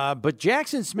 But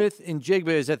Jackson Smith-Njigba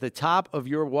is at the top of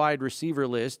your wide receiver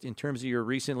list in terms of your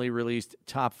recently released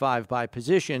top 5 by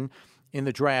position in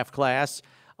the draft class.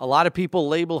 A lot of people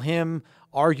label him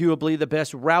arguably the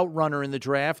best route runner in the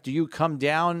draft. Do you come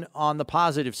down on the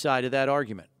positive side of that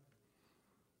argument?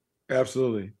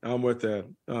 Absolutely. I'm with that.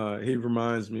 He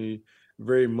reminds me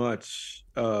very much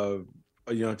of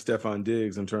a young Stephon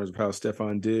Diggs in terms of how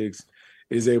Stephon Diggs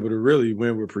is able to really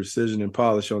win with precision and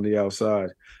polish on the outside.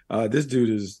 This dude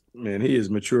he is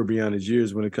mature beyond his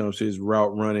years when it comes to his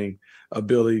route running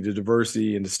ability, the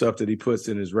diversity, and the stuff that he puts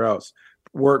in his routes.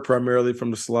 Worked primarily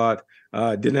from the slot.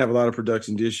 Didn't have a lot of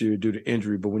production this year due to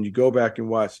injury, but when you go back and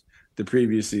watch the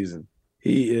previous season,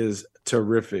 he is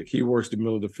terrific. He works the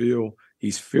middle of the field.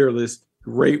 He's fearless,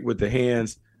 great with the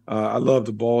hands. I love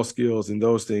the ball skills and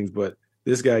those things, but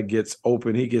this guy gets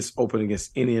open. He gets open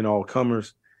against any and all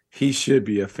comers. He should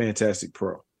be a fantastic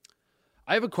pro.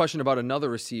 I have a question about another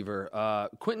receiver,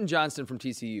 Quentin Johnston from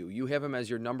TCU. You have him as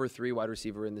your number 3 wide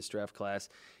receiver in this draft class.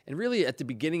 And really at the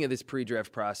beginning of this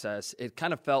pre-draft process, it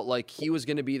kind of felt like he was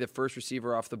going to be the first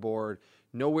receiver off the board,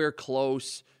 nowhere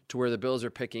close to where the Bills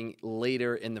are picking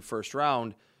later in the first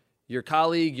round. Your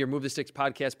colleague, your Move the Sticks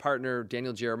podcast partner,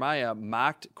 Daniel Jeremiah,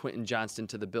 mocked Quentin Johnston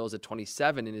to the Bills at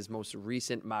 27 in his most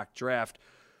recent mock draft.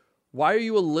 Why are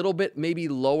you a little bit maybe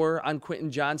lower on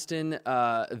Quentin Johnston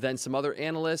than some other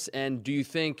analysts? And do you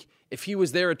think if he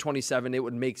was there at 27, it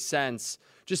would make sense,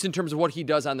 just in terms of what he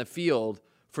does on the field,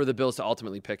 for the Bills to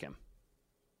ultimately pick him?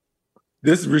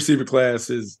 This receiver class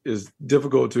is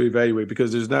difficult to evaluate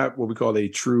because there's not what we call a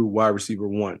true wide receiver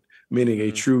 1. Meaning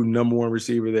a true number 1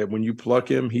 receiver that when you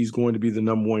pluck him, he's going to be the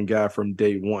number 1 guy from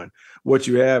day one. What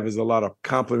you have is a lot of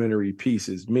complementary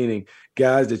pieces, meaning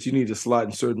guys that you need to slot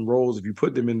in certain roles. If you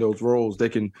put them in those roles, they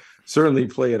can certainly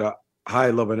play at a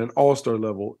high level and an all-star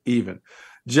level even.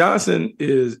 Johnson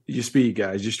is your speed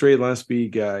guy. He's your straight line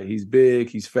speed guy. He's big.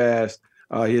 He's fast.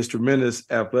 He has tremendous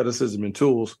athleticism and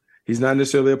tools. He's not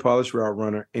necessarily a polished route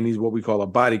runner, and he's what we call a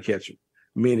body catcher,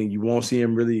 meaning you won't see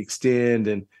him really extend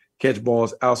and catch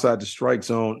balls outside the strike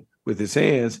zone with his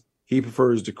hands. He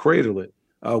prefers to cradle it.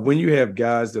 When you have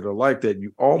guys that are like that,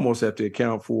 you almost have to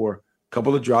account for a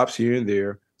couple of drops here and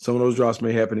there. Some of those drops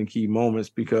may happen in key moments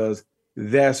because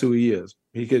that's who he is.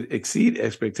 He could exceed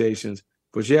expectations,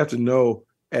 but you have to know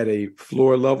at a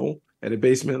floor level, at a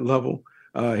basement level,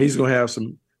 he's going to have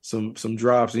some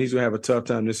drops, and he's going to have a tough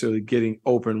time necessarily getting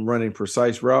open, running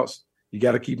precise routes. You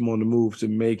got to keep him on the move to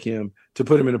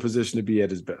put him in a position to be at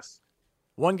his best.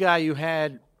 One guy you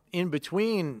had in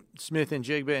between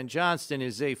Smith-Njigba and Johnston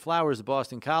is Zay Flowers, the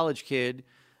Boston College kid.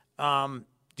 Do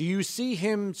you see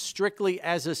him strictly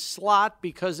as a slot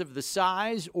because of the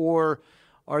size, or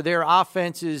are there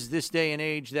offenses this day and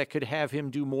age that could have him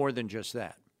do more than just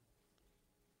that?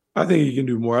 I think he can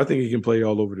do more. I think he can play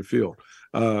all over the field.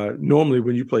 Normally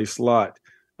when you play slot,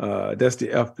 that's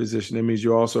the F position. That means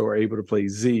you also are able to play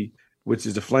Z, which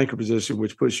is the flanker position,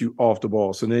 which puts you off the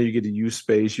ball. So now you get to use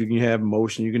space. You can have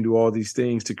motion. You can do all these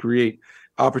things to create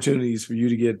opportunities for you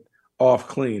to get off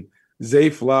clean. Zay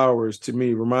Flowers, to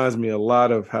me, reminds me a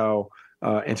lot of how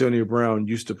Antonio Brown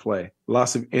used to play.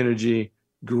 Lots of energy,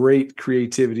 great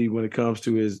creativity when it comes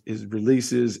to his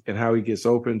releases and how he gets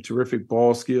open, terrific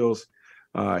ball skills.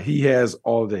 He has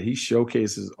all of that. He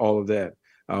showcases all of that.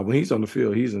 When he's on the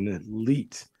field, he's an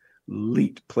elite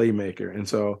playmaker. And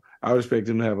so I would expect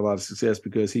him to have a lot of success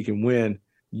because he can win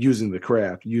using the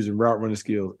craft, using route running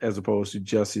skills, as opposed to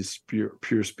just his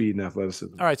pure speed and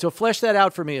athleticism. All right, so flesh that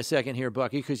out for me a second here,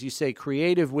 Bucky, because you say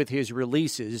creative with his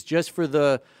releases. Just for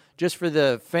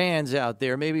the fans out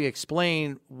there, maybe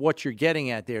explain what you're getting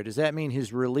at there. Does that mean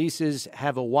his releases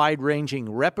have a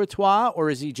wide-ranging repertoire, or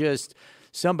is he just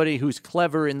somebody who's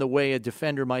clever in the way a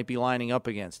defender might be lining up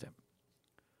against him?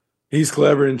 He's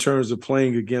clever in terms of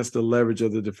playing against the leverage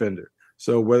of the defender.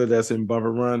 So whether that's in bump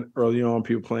and run early on,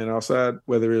 people playing outside,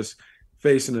 whether it's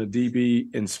facing a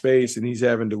DB in space and he's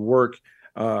having to work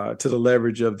to the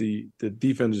leverage of the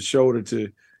defender's shoulder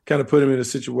to kind of put him in a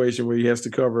situation where he has to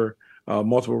cover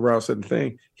multiple routes and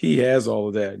thing. He has all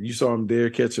of that. You saw him there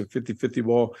catch a 50-50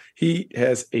 ball. He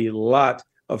has a lot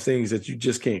of things that you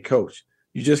just can't coach.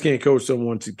 You just can't coach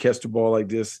someone to catch the ball like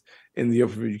this in the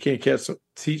open field. You can't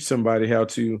teach somebody how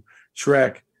to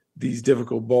track these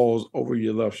difficult balls over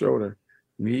your left shoulder.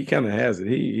 I mean, he kind of has it.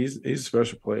 He's a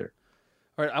special player.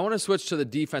 All right, I want to switch to the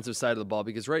defensive side of the ball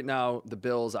because right now the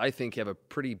Bills, I think, have a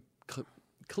pretty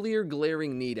clear,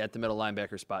 glaring need at the middle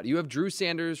linebacker spot. You have Drew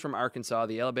Sanders from Arkansas,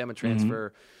 the Alabama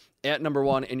transfer, at number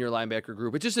 1 in your linebacker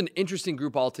group. It's just an interesting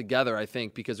group altogether, I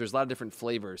think, because there's a lot of different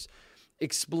flavors.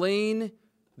 Explain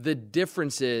the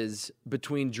differences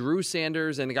between Drew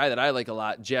Sanders and a guy that I like a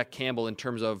lot, Jack Campbell, in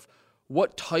terms of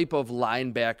what type of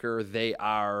linebacker they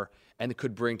are and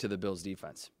could bring to the Bills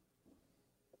defense.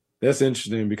 That's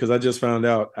interesting because I just found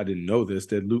out, I didn't know this,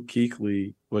 that Luke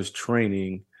Kuechly was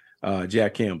training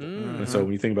Jack Campbell. And so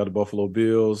when you think about the Buffalo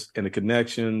Bills and the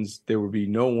connections, there would be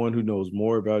no one who knows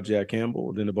more about Jack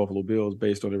Campbell than the Buffalo Bills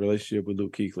based on the relationship with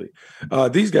Luke Kuechly.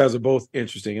 These guys are both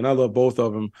interesting, and I love both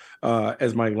of them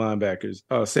as my linebackers.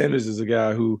 Sanders is a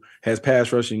guy who has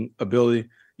pass rushing ability.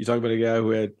 You talk about a guy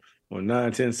who had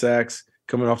 9-10 sacks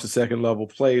coming off the second level,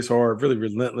 plays hard, really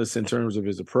relentless in terms of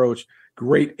his approach,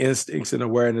 great instincts and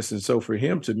awareness. And so for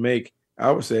him to make,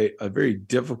 I would say, a very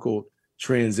difficult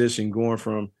transition going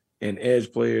from an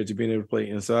edge player to being able to play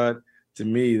inside, to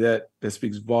me, that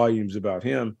speaks volumes about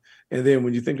him. And then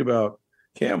when you think about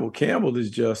Campbell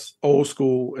is just old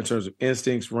school in terms of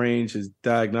instincts, range, his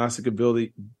diagnostic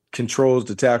ability, controls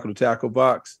the tackle-to-tackle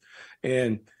box.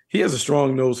 And he has a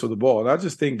strong nose for the ball. And I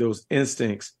just think those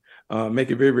instincts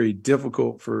make it very, very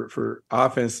difficult for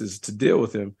offenses to deal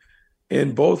with him.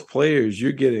 In both players,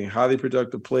 you're getting highly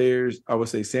productive players. I would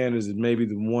say Sanders is maybe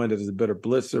the one that is a better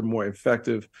blitzer, more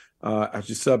effective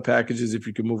after sub packages if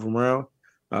you can move him around.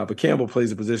 But Campbell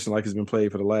plays a position like it's been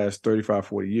played for the last 35,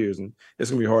 40 years, and it's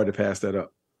going to be hard to pass that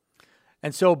up.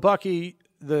 And so, Bucky,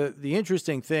 the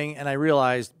interesting thing, and I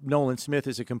realized Nolan Smith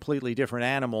is a completely different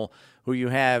animal who you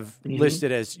have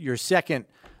listed as your second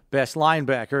best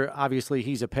linebacker. Obviously,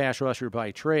 he's a pass rusher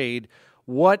by trade.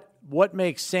 What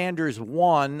makes Sanders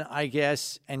 1, I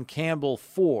guess, and Campbell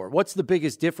 4? What's the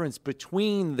biggest difference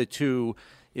between the two,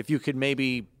 if you could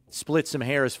maybe split some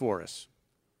hairs for us?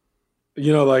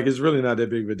 It's really not that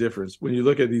big of a difference. When you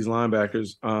look at these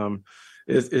linebackers,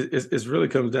 it really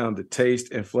comes down to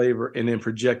taste and flavor and then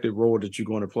projected role that you're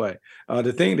going to play.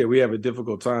 The thing that we have a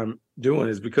difficult time doing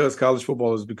is because college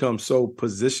football has become so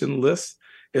positionless,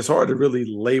 it's hard to really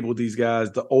label these guys,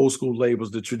 the old school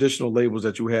labels, the traditional labels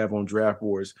that you have on draft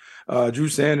boards. Drew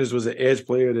Sanders was an edge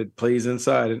player that plays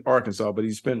inside in Arkansas, but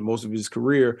he spent most of his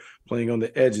career playing on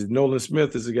the edges. Nolan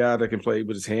Smith is a guy that can play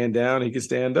with his hand down. He can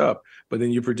stand up, but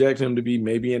then you project him to be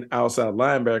maybe an outside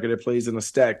linebacker that plays in a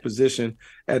stacked position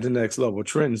at the next level.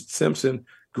 Trenton Simpson,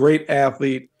 great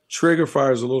athlete. Trigger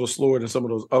fires a little slower than some of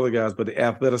those other guys, but the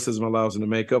athleticism allows him to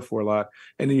make up for a lot.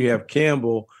 And then you have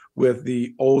Campbell with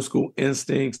the old school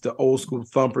instincts, the old school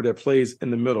thumper that plays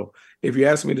in the middle. If you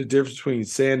ask me the difference between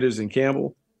Sanders and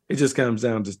Campbell, it just comes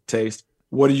down to taste.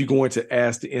 What are you going to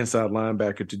ask the inside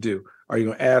linebacker to do? Are you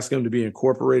going to ask him to be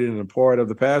incorporated in a part of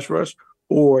the pass rush,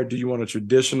 or do you want a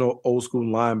traditional old school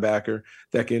linebacker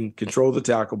that can control the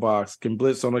tackle box, can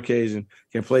blitz on occasion,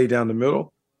 can play down the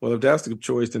middle? Well, if that's the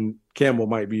choice, then Campbell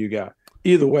might be your guy.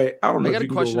 Either way, I don't know if you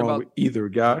can go wrong with either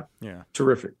guy. Yeah.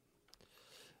 Terrific.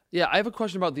 Yeah, I have a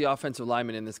question about the offensive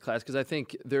lineman in this class because I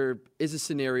think there is a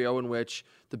scenario in which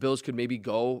the Bills could maybe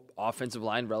go offensive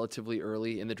line relatively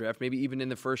early in the draft, maybe even in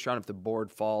the first round if the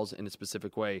board falls in a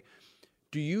specific way.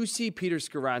 Do you see Peter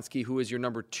Skoronski, who is your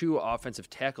number 2 offensive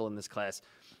tackle in this class,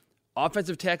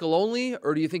 offensive tackle only,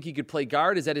 or do you think he could play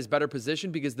guard? Is that his better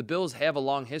position? Because the Bills have a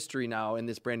long history now in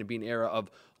this Brandon Beane era of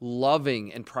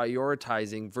loving and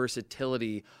prioritizing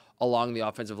versatility along the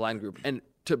offensive line group. And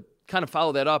to kind of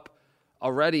follow that up,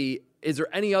 already, is there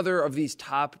any other of these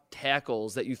top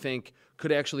tackles that you think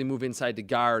could actually move inside to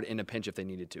guard in a pinch if they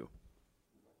needed to?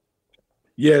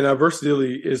 Yeah, now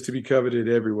versatility is to be coveted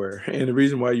everywhere. And the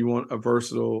reason why you want a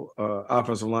versatile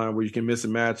offensive line where you can miss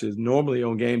and match is normally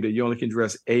on game day, you only can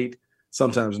dress 8,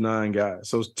 sometimes 9 guys.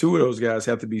 So 2 of those guys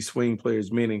have to be swing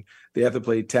players, meaning they have to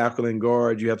play tackle and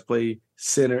guard. You have to play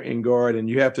center and guard. And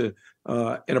you have to,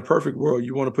 in a perfect world,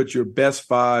 you want to put your best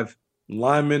 5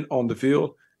 linemen on the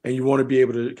field, and you want to be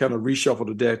able to kind of reshuffle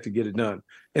the deck to get it done.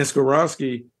 And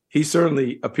Skoronski, he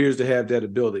certainly appears to have that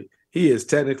ability. He is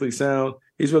technically sound.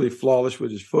 He's really flawless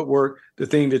with his footwork. The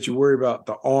thing that you worry about,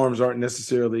 the arms aren't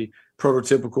necessarily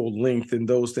prototypical length and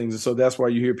those things. And so that's why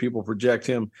you hear people project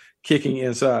him kicking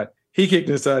inside. He kicked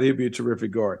inside, he'd be a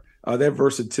terrific guard. That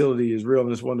versatility is real,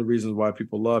 and it's one of the reasons why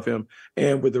people love him.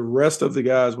 And with the rest of the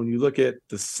guys, when you look at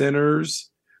the centers,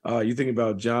 you think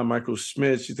about John Michael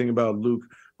Schmitz, you think about Luke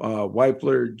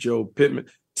Weipler, Joe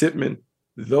Tippmann,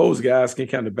 those guys can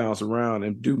kind of bounce around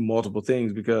and do multiple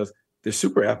things because they're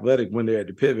super athletic when they're at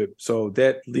the pivot. So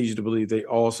that leads you to believe they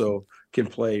also can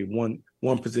play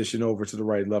one position over to the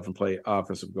right, left, and play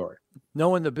offensive guard.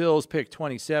 Knowing the Bills picked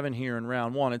 27 here in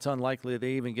round one, it's unlikely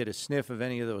they even get a sniff of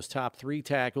any of those top 3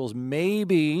 tackles.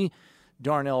 Maybe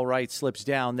Darnell Wright slips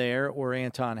down there or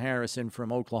Anton Harrison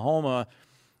from Oklahoma.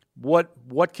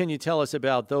 What can you tell us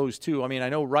about those two? I mean, I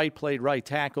know Wright played right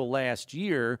tackle last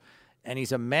year, and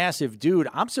he's a massive dude.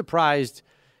 I'm surprised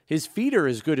his feet are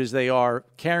as good as they are,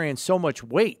 carrying so much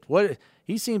weight.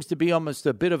 He seems to be almost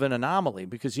a bit of an anomaly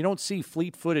because you don't see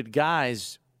fleet-footed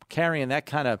guys carrying that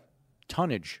kind of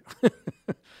tonnage.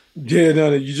 Yeah,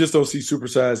 no, you just don't see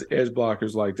supersized edge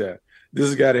blockers like that. This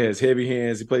is a guy that has heavy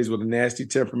hands. He plays with a nasty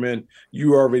temperament.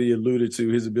 You already alluded to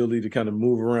his ability to kind of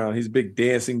move around. He's a big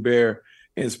dancing bear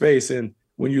in space. And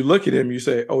when you look at him, you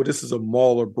say, oh, this is a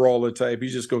mauler, brawler type.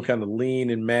 He's just going to kind of lean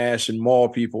and mash and maul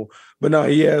people. But no,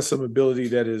 he has some ability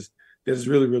that is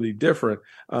really, really different.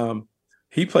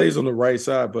 He plays on the right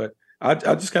side, but I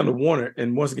just kind of wonder.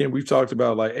 And once again, we've talked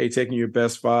about like, hey, taking your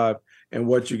best 5 and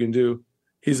what you can do.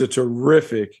 He's a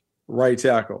terrific right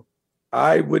tackle.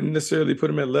 I wouldn't necessarily put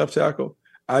him at left tackle.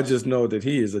 I just know that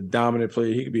he is a dominant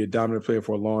player. He could be a dominant player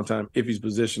for a long time if he's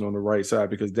positioned on the right side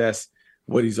because that's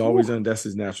what he's always done. That's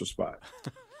his natural spot.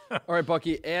 All right,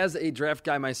 Bucky, as a draft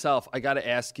guy myself, I got to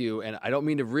ask you, and I don't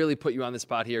mean to really put you on the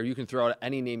spot here. You can throw out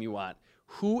any name you want.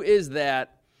 Who is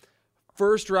that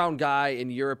first-round guy,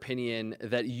 in your opinion,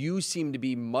 that you seem to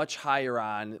be much higher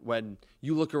on when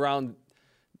you look around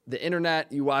the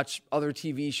internet, you watch other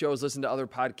TV shows, listen to other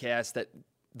podcasts, that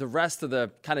the rest of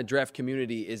the kind of draft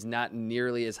community is not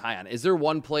nearly as high on? Is there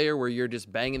one player where you're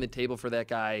just banging the table for that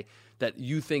guy that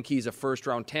you think he's a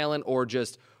first-round talent or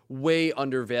just way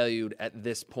undervalued at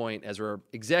this point as we're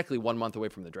exactly 1 month away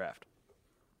from the draft?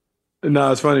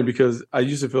 No, it's funny because I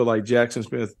used to feel like Jackson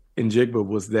Smith in Jigba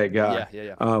was that guy.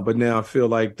 Yeah. But now I feel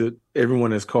like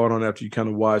everyone has caught on after you kind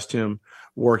of watched him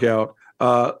work out.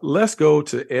 Let's go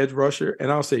to edge rusher,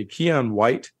 and I'll say Keon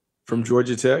White from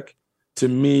Georgia Tech, to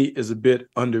me, is a bit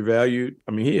undervalued.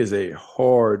 I mean, he is a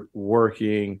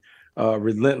hard-working,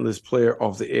 relentless player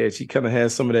off the edge. He kind of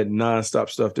has some of that nonstop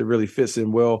stuff that really fits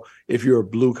in well if you're a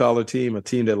blue-collar team, a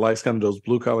team that likes kind of those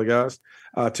blue-collar guys.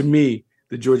 To me,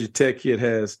 the Georgia Tech kid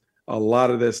has a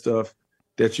lot of that stuff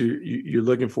that you're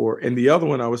looking for. And the other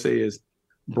one I would say is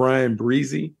Brian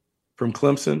Breezy from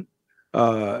Clemson.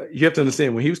 You have to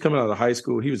understand, when he was coming out of high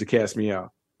school, he was a cast me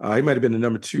out. He might have been the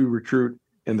number 2 recruit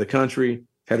in the country,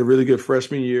 had a really good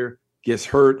freshman year, gets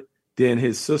hurt. Then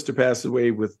his sister passed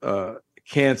away with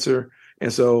cancer.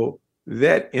 And so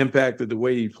that impacted the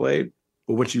way he played.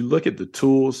 But once you look at the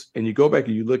tools and you go back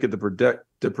and you look at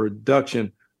the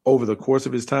production over the course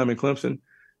of his time in Clemson,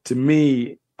 to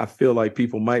me, I feel like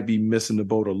people might be missing the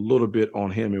boat a little bit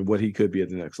on him and what he could be at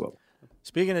the next level.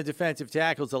 Speaking of defensive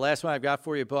tackles, the last one I've got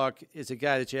for you, Buck, is a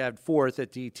guy that you had 4th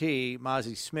at DT,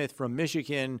 Mozzie Smith from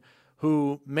Michigan,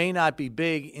 who may not be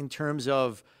big in terms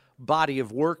of body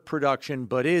of work production,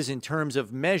 but is in terms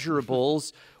of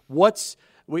measurables.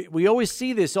 We always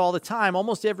see this all the time,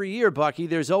 almost every year, Bucky.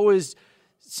 There's always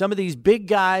some of these big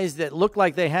guys that look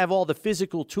like they have all the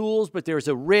physical tools, but there's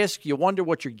a risk. You wonder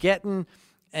what you're getting.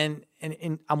 And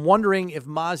I'm wondering if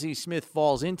Mozzie Smith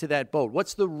falls into that boat.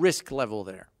 What's the risk level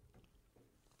there?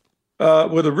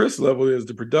 Well, the risk level is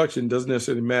the production doesn't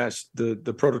necessarily match the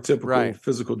prototypical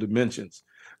physical dimensions.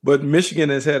 But Michigan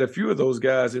has had a few of those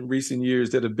guys in recent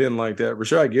years that have been like that.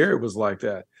 Rashad Garrett was like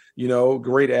that,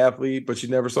 great athlete, but you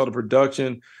never saw the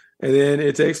production. And then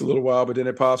it takes a little while, but then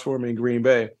it pops for him in Green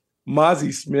Bay.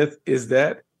 Mozzie Smith is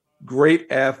that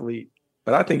great athlete,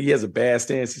 but I think he has a bad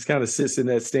stance. He kind of sits in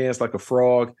that stance like a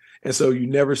frog. And so you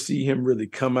never see him really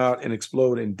come out and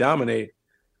explode and dominate.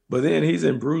 But then he's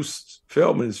in Bruce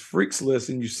Feldman's freaks list,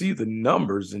 and you see the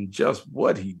numbers and just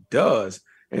what he does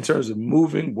in terms of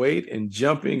moving weight and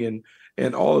jumping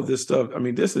and all of this stuff. I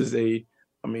mean, this is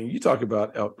you talk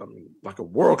about like a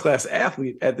world-class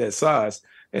athlete at that size.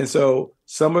 And so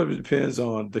some of it depends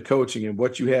on the coaching and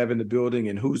what you have in the building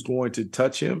and who's going to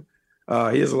touch him.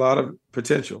 He has a lot of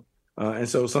potential. And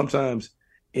so sometimes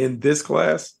in this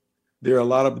class, there are a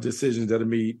lot of decisions that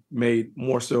are made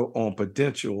more so on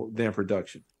potential than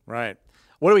production. Right.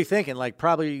 What are we thinking? Like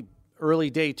probably early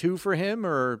day 2 for him,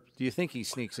 or do you think he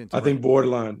sneaks into it? I think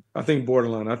borderline. I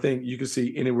think you can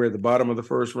see anywhere at the bottom of the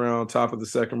first round, top of the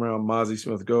second round, Mozzie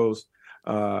Smith goes.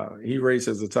 He rates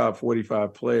as a top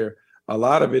 45 player. A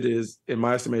lot of it is, in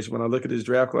my estimation, when I look at his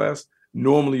draft class,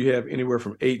 normally you have anywhere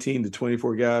from 18 to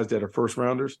 24 guys that are first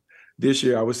rounders. This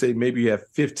year, I would say maybe you have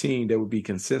 15 that would be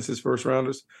consensus first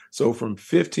rounders. So from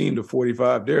 15 to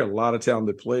 45, there are a lot of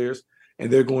talented players, and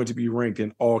they're going to be ranked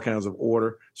in all kinds of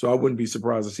order. So I wouldn't be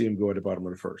surprised to see him go at the bottom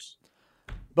of the first.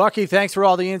 Bucky, thanks for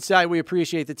all the insight. We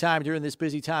appreciate the time during this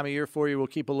busy time of year for you. We'll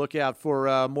keep a lookout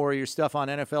for more of your stuff on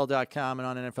NFL.com and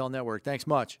on NFL Network. Thanks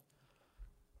much.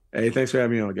 Hey, thanks for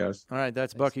having me on, guys. All right,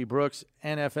 that's Bucky Brooks,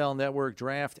 NFL Network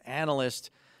draft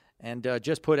analyst, and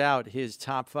just put out his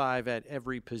top 5 at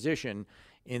every position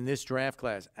in this draft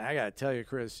class. I got to tell you,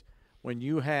 Chris, when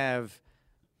you have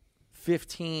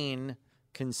 15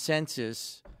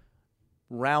 consensus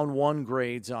round 1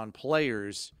 grades on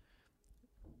players,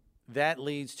 that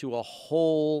leads to a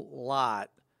whole lot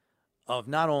of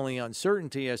not only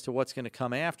uncertainty as to what's going to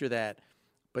come after that,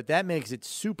 but that makes it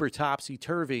super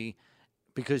topsy-turvy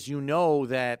because you know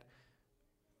that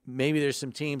maybe there's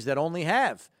some teams that only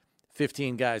have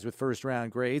 15 guys with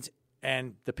first-round grades,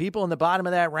 and the people in the bottom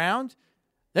of that round,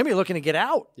 they'll be looking to get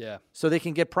out so they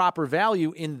can get proper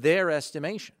value in their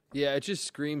estimation. Yeah, it just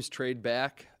screams trade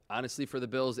back, honestly, for the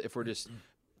Bills if we're just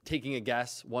taking a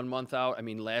guess 1 month out. I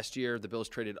mean, last year the Bills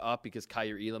traded up because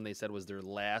Kyer Elam, they said, was their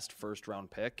last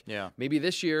first-round pick. Yeah. Maybe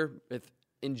this year, if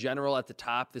in general at the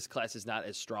top this class is not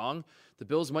as strong, the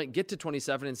Bills might get to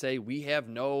 27 and say, we have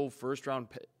no first-round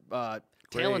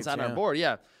talents on our board.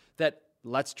 Yeah, that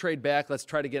let's trade back. Let's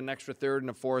try to get an extra third and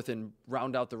a fourth and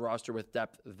round out the roster with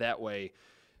depth that way.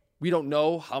 We don't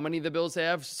know how many the Bills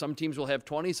have. Some teams will have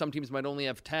 20. Some teams might only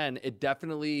have 10. It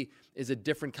definitely is a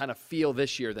different kind of feel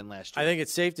this year than last year. I think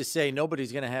it's safe to say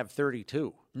nobody's going to have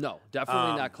 32. No,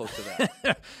 definitely not close to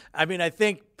that. I mean, I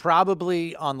think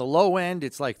probably on the low end,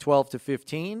 it's like 12 to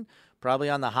 15. Probably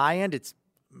on the high end, it's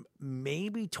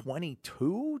maybe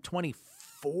 22,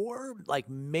 24, like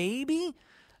maybe.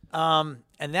 And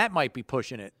that might be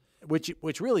pushing it,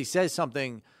 which really says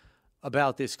something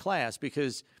about this class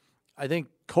because I think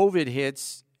COVID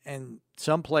hits and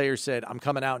some players said, I'm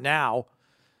coming out now.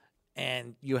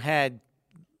 And you had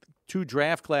 2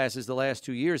 draft classes the last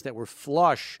 2 years that were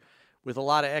flush with a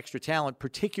lot of extra talent,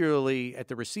 particularly at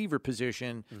the receiver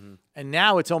position. Mm-hmm. And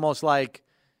now it's almost like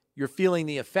you're feeling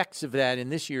the effects of that in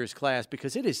this year's class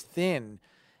because it is thin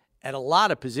at a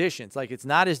lot of positions. Like it's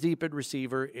not as deep at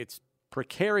receiver. It's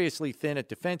precariously thin at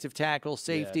defensive tackle,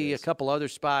 safety, a couple other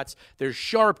spots. There's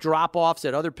sharp drop-offs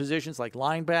at other positions like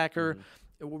linebacker.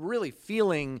 Mm-hmm. We're really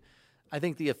feeling, I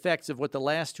think, the effects of what the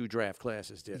last 2 draft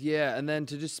classes did. Yeah, and then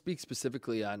to just speak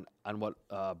specifically on what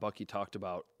Bucky talked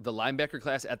about, the linebacker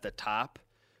class at the top,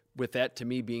 with that to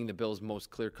me being the Bills'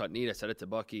 most clear-cut need, I said it to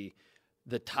Bucky,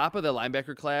 the top of the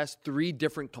linebacker class, 3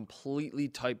 different completely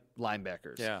type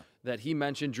linebackers that he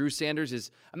mentioned. Drew Sanders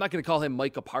is, I'm not going to call him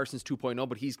Micah Parsons 2.0,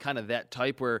 but he's kind of that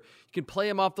type where you can play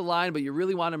him off the line, but you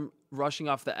really want him rushing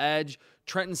off the edge.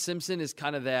 Trenton Simpson is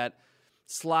kind of that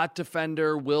slot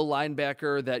defender, will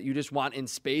linebacker that you just want in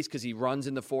space because he runs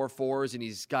in the 4.4s and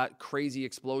he's got crazy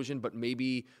explosion, but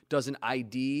maybe doesn't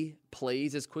ID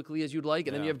plays as quickly as you'd like.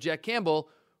 And then you have Jack Campbell,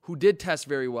 who did test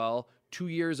very well, 2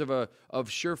 years of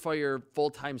surefire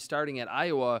full-time starting at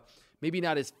Iowa, maybe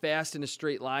not as fast in a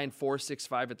straight line,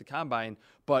 4.65 at the combine,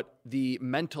 but the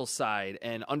mental side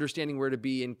and understanding where to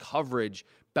be in coverage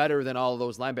better than all of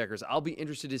those linebackers. I'll be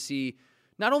interested to see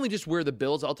not only just where the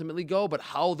Bills ultimately go, but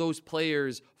how those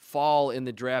players fall in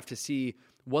the draft to see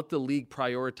what the league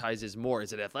prioritizes more.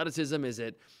 Is it athleticism?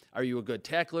 Are you a good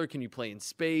tackler? Can you play in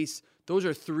space? Those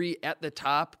are 3 at the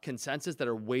top consensus that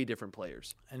are way different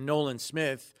players. And Nolan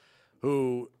Smith,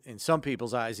 who in some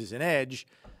people's eyes is an edge,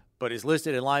 but is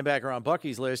listed at linebacker on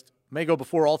Bucky's list, may go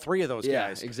before all 3 of those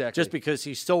guys. Exactly. Just because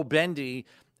he's so bendy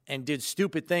and did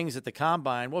stupid things at the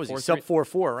combine. What was he, sub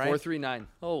 4.4, right? 4.39.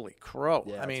 Holy crow.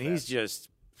 Yeah, I mean, he's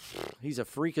a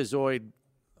freakazoid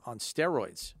on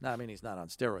steroids. No, I mean, he's not on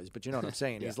steroids, but you know what I'm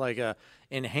saying. He's like a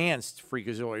enhanced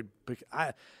freakazoid.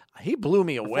 He blew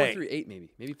me away. 4.38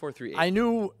 maybe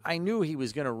 4.38. I knew he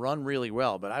was going to run really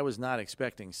well, but I was not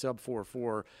expecting sub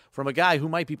 4.4 from a guy who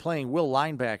might be playing will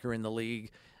linebacker in the league,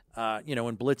 and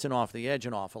blitzing off the edge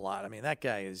an awful lot. I mean, that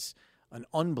guy is an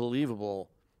unbelievable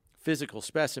physical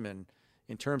specimen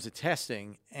in terms of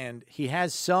testing, and he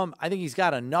has I think he's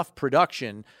got enough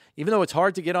production, even though it's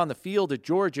hard to get on the field at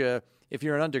Georgia if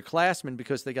you're an underclassman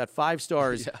because they got 5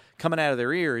 stars coming out of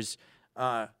their ears.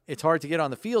 It's hard to get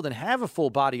on the field and have a full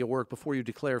body of work before you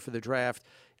declare for the draft.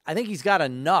 I think he's got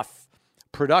enough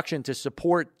production to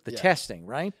support the testing,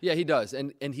 right? Yeah, he does.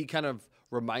 And he kind of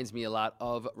reminds me a lot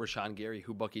of Rashawn Gary,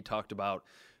 who Bucky talked about.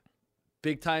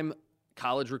 Big-time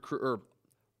college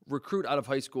recruit out of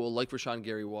high school like Rashawn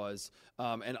Gary was,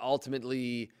 and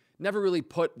ultimately never really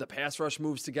put the pass rush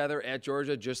moves together at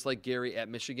Georgia, just like Gary at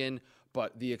Michigan.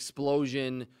 But the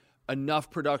explosion, enough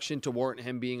production to warrant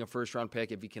him being a first-round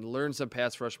pick. If he can learn some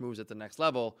pass rush moves at the next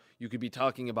level, you could be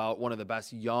talking about one of the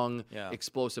best young,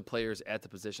 explosive players at the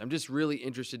position. I'm just really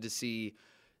interested to see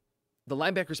the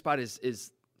linebacker spot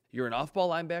is you're an off-ball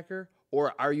linebacker,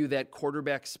 or are you that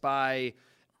quarterback spy,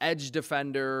 edge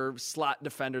defender, slot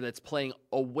defender that's playing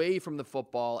away from the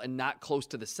football and not close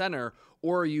to the center,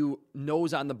 or are you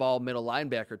nose on the ball middle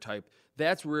linebacker type?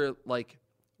 That's where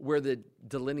the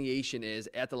delineation is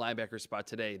at the linebacker spot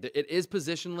today. It is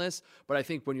positionless, but I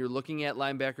think when you're looking at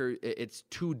linebacker, it's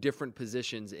two different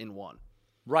positions in one.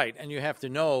 Right, and you have to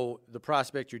know the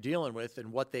prospect you're dealing with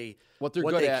and what they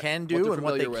can do and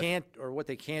what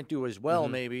they can't do as well,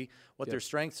 maybe what their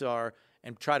strengths are,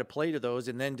 and try to play to those,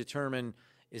 and then determine,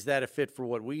 is that a fit for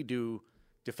what we do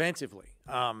defensively?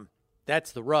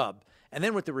 That's the rub. And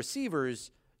then with the receivers,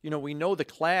 we know the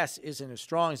class isn't as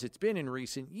strong as it's been in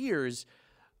recent years.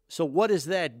 So what does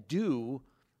that do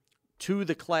to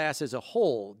the class as a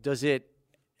whole? Does it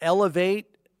elevate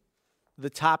the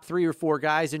top 3 or 4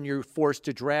 guys and you're forced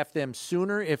to draft them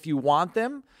sooner if you want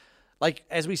them? Like,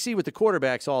 as we see with the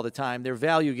quarterbacks all the time, their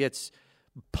value gets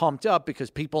pumped up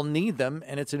because people need them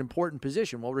and it's an important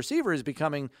position. Well, receiver is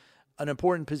becoming an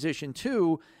important position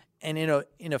too, and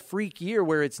in a freak year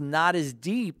where it's not as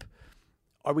deep,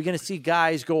 are we going to see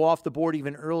guys go off the board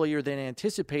even earlier than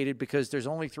anticipated because there's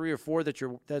only 3 or 4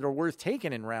 that are worth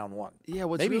taking in round 1? Yeah,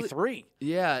 maybe 3.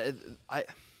 Yeah,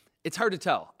 it's hard to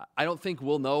tell. I don't think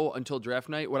we'll know until draft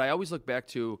night. What I always look back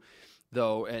to,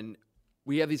 though, and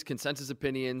we have these consensus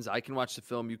opinions. I can watch the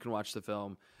film. You can watch the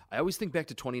film. I always think back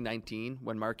to 2019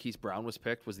 when Marquise Brown was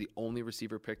picked, was the only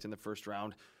receiver picked in the first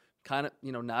round. Kind of,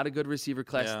 not a good receiver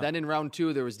class. Yeah. Then in round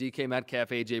 2, there was DK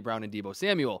Metcalf, A.J. Brown, and Deebo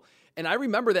Samuel. And I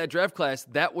remember that draft class.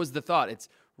 That was the thought.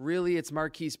 It's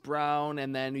Marquise Brown,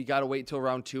 and then you got to wait till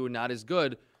round 2 and not as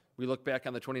good. We look back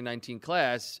on the 2019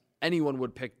 class, anyone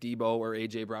would pick Deebo or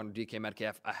A.J. Brown or DK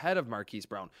Metcalf ahead of Marquise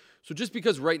Brown. So just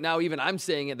because right now even I'm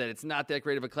saying it that it's not that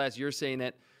great of a class, you're saying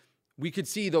it, we could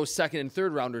see those second and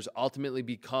third rounders ultimately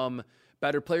become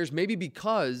better players, maybe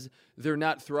because they're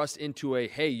not thrust into a,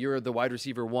 hey, you're the wide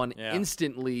receiver 1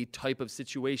 instantly type of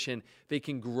situation. They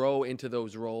can grow into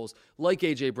those roles like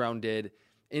A.J. Brown did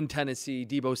in Tennessee,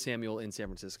 Deebo Samuel in San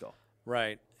Francisco.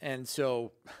 Right. And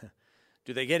so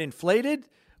do they get inflated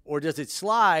or does it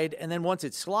slide? And then once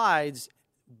it slides,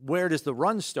 where does the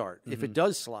run start if it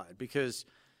does slide? Because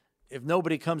if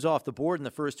nobody comes off the board in the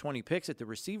first 20 picks at the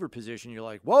receiver position, you're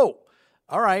like, whoa,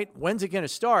 all right, when's it going to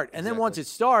start? And then once it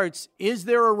starts, is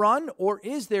there a run or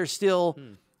is there still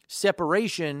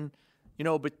separation,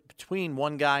 between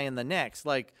one guy and the next?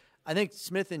 Like, I think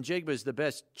Smith and Jigba is the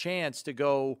best chance to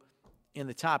go in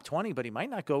the top 20, but he might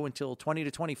not go until 20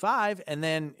 to 25. And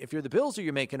then if you're the Bills,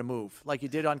 you're making a move like you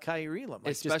did on Kyrie Elam.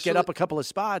 Like, just get up a couple of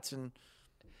spots and...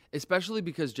 Especially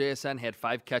because JSN had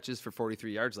 5 catches for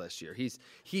 43 yards last year. He's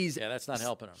that's not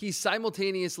helping him. He's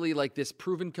simultaneously like this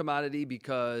proven commodity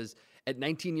because at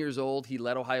 19 years old, he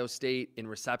led Ohio State in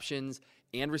receptions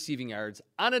and receiving yards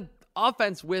on an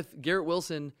offense with Garrett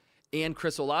Wilson and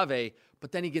Chris Olave.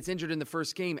 But then he gets injured in the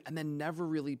first game and then never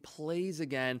really plays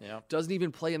again. Yep. Doesn't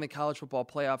even play in the college football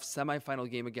playoff semifinal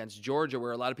game against Georgia,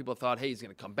 where a lot of people thought, hey, he's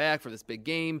going to come back for this big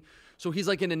game. So he's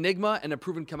like an enigma and a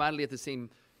proven commodity at the same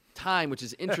time, which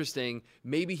is interesting.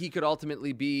 Maybe he could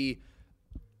ultimately be,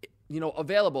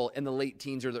 available in the late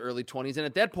teens or the early 20s. And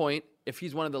at that point, if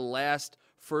he's one of the last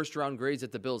first-round grades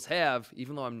that the Bills have,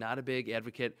 even though I'm not a big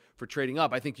advocate for trading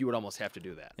up, I think you would almost have to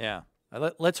do that. Yeah.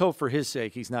 Let's hope for his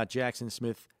sake he's not Jackson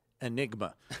Smith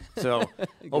enigma. So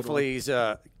hopefully he's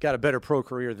got a better pro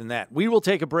career than that. We will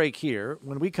take a break here.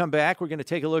 When we come back, we're going to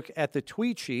take a look at the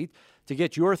tweet sheet to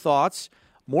get your thoughts,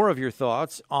 more of your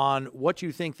thoughts on what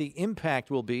you think the impact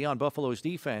will be on Buffalo's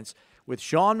defense with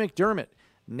Sean McDermott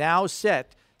now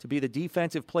set to be the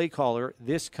defensive play caller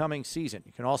this coming season.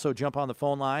 You can also jump on the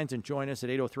phone lines and join us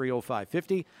at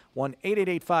 803-0550,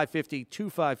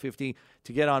 1-888-550-2550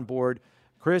 to get on board.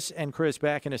 Chris and Chris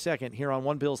back in a second here on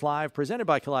One Bills Live, presented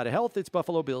by Kaleida Health. It's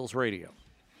Buffalo Bills Radio.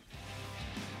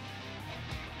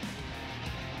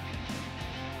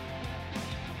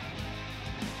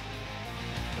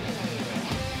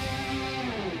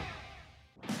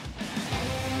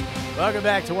 Welcome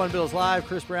back to One Bills Live.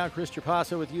 Chris Brown, Chris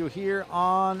Trapasso with you here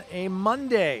on a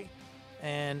Monday.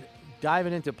 And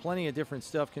diving into plenty of different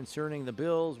stuff concerning the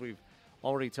Bills. We've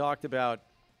already talked about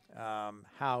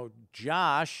how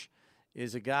Josh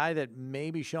is a guy that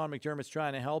maybe Sean McDermott's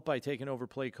trying to help by taking over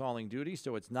play calling duty,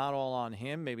 so it's not all on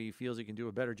him. Maybe he feels he can do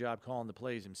a better job calling the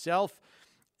plays himself.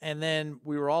 And then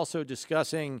we were also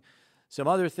discussing some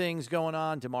other things going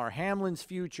on, Damar Hamlin's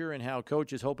future and how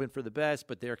coach is hoping for the best,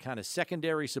 but they're kind of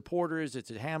secondary supporters.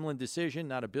 It's a Hamlin decision,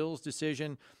 not a Bills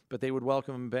decision, but they would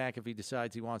welcome him back if he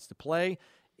decides he wants to play.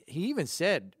 He even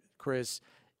said, Chris,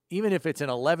 even if it's an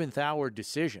 11th hour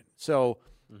decision. So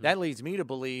that leads me to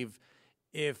believe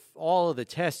if all of the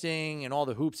testing and all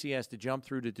the hoops he has to jump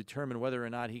through to determine whether or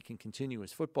not he can continue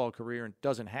his football career and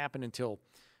doesn't happen until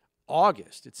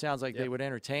August, it sounds like they would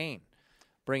entertain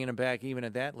bringing him back even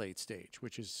at that late stage,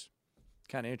 which is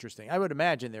kind of interesting. I would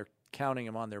imagine they're counting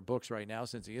him on their books right now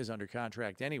since he is under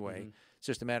contract anyway. It's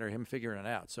just a matter of him figuring it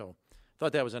out. So I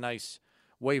thought that was a nice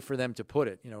way for them to put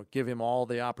it, give him all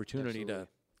the opportunity to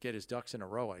get his ducks in a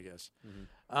row, I guess.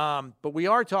 But we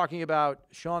are talking about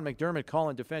Sean McDermott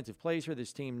calling defensive plays for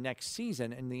this team next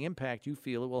season and the impact you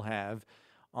feel it will have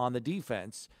on the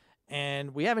defense.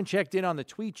 And we haven't checked in on the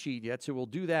tweet sheet yet, so we'll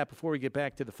do that before we get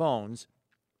back to the phones.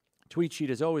 Tweet sheet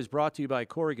is always brought to you by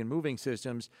Corrigan Moving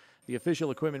Systems, the official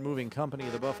equipment moving company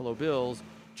of the Buffalo Bills.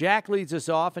 Jack leads us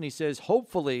off, and he says,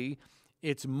 hopefully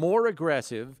it's more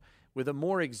aggressive with a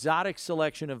more exotic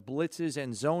selection of blitzes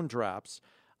and zone drops.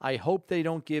 I hope they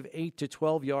don't give 8 to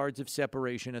 12 yards of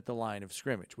separation at the line of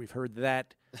scrimmage. We've heard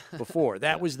that before.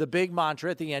 That was the big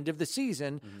mantra at the end of the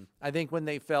season, I think, when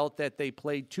they felt that they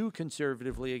played too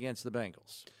conservatively against the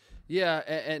Bengals. Yeah,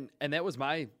 and that was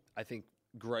my, I think,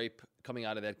 gripe coming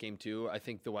out of that game too. I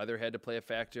think the weather had to play a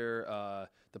factor.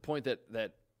 The point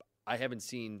that I haven't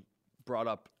seen brought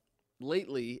up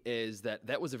lately is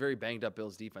that was a very banged up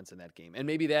Bills defense in that game. And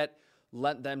maybe that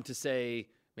lent them to say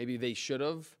maybe they should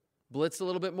have blitzed a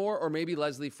little bit more, or maybe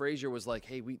Leslie Frazier was like,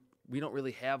 hey, we don't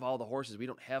really have all the horses. We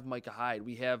don't have Micah Hyde.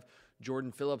 We have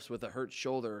Jordan Phillips with a hurt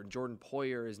shoulder. Jordan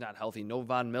Poyer is not healthy. No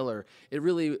Von Miller. It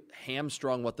really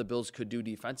hamstrung what the Bills could do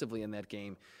defensively in that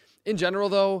game. In general,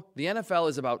 though, the NFL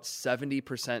is about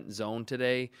 70% zone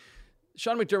today.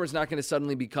 Sean McDermott's not going to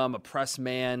suddenly become a press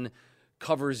man,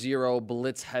 cover zero,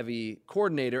 blitz-heavy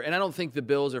coordinator, and I don't think the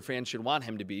Bills or fans should want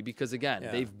him to be because, again,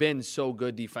 they've been so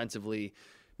good defensively.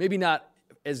 Maybe not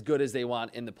as good as they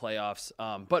want in the playoffs,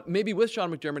 but maybe with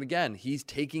Sean McDermott, again, he's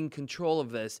taking control of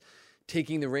this,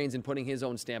 taking the reins and putting his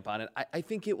own stamp on it. I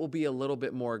think it will be a little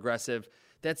bit more aggressive.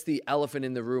 That's the elephant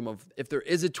in the room of if there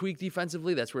is a tweak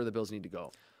defensively, that's where the Bills need to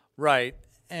go. Right.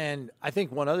 And I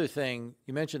think one other thing,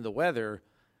 you mentioned the weather,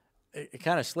 it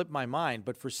kind of slipped my mind,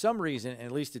 but for some reason,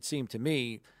 at least it seemed to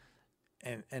me,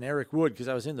 and Eric Wood, because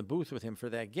I was in the booth with him for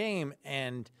that game,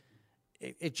 and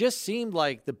it just seemed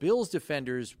like the Bills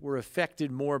defenders were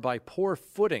affected more by poor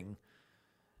footing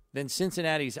than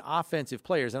Cincinnati's offensive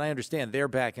players. And I understand they're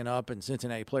backing up and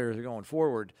Cincinnati players are going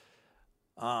forward.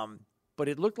 But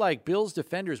it looked like Bills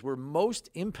defenders were most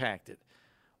impacted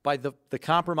by the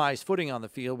compromised footing on the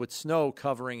field with snow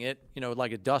covering it,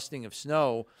 like a dusting of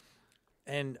snow.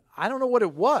 And I don't know what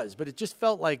it was, but it just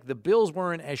felt like the Bills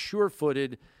weren't as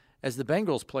sure-footed as the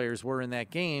Bengals players were in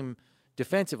that game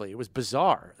defensively. It was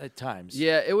bizarre at times.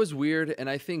 Yeah, it was weird. And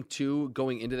I think, too,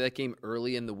 going into that game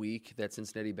early in the week, that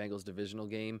Cincinnati Bengals divisional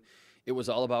game, it was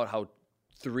all about how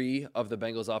 3 of the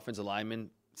Bengals offensive linemen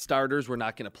starters were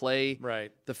not going to play.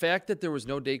 Right. The fact that there was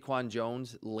no Daquan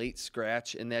Jones late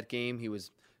scratch in that game, he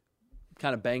was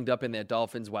kind of banged up in that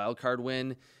Dolphins wildcard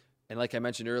win. And like I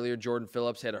mentioned earlier, Jordan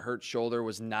Phillips had a hurt shoulder,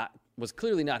 was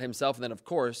clearly not himself. And then, of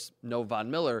course, no Von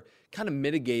Miller kind of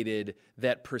mitigated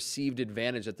that perceived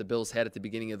advantage that the Bills had at the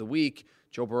beginning of the week.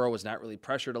 Joe Burrow was not really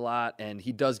pressured a lot, and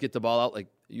he does get the ball out, like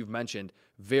you've mentioned,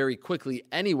 very quickly.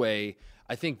 Anyway,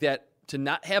 I think that to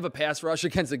not have a pass rush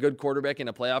against a good quarterback in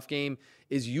a playoff game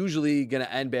is usually going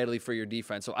to end badly for your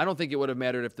defense. So I don't think it would have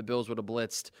mattered if the Bills would have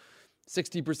blitzed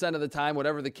 60% of the time,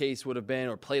 whatever the case would have been,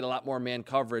 or played a lot more man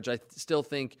coverage. I still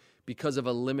think because of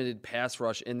a limited pass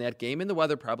rush in that game, and the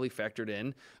weather probably factored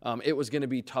in, it was going to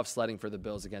be tough sledding for the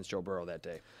Bills against Joe Burrow that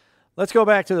day. Let's go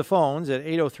back to the phones at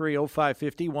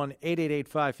 803-0550,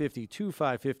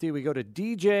 1-888-550-2550. We go to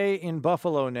DJ in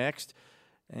Buffalo next,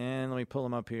 and let me pull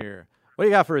him up here. What do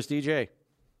you got for us, DJ?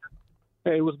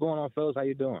 Hey, what's going on, fellas? How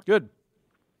you doing? Good.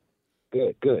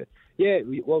 Good. Yeah,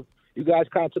 well, you guys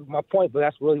kind of took my point, but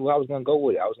that's really what I was going to go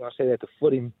with. I was going to say that the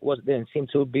footing didn't seem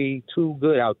to be too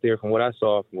good out there from what I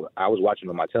saw. I was watching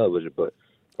on my television, but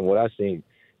from what I've seen,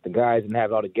 the guys didn't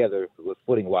have it all together with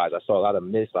footing-wise. I saw a lot of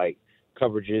missed,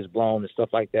 coverages blown and stuff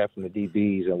like that from the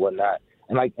DBs and whatnot.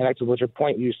 And to what your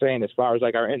point you were saying as far as,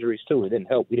 our injuries, too, it didn't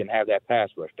help. We didn't have that pass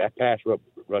rush. That pass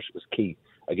rush was key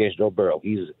against Joe Burrow.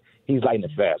 He's lightning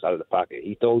fast out of the pocket.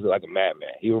 He throws it like a madman.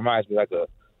 He reminds me like a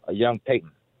young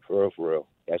Peyton, for real.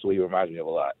 That's what he reminds me of a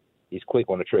lot. He's quick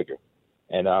on the trigger.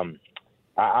 And I'm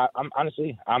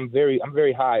honestly, I'm very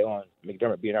high on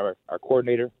McDermott being our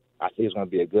coordinator. I think it's going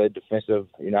to be a good defensive,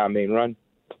 run.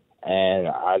 And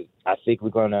I think we're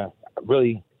going to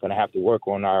really have to work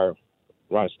on our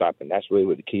run stopping. That's really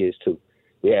what the key is too.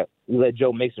 We let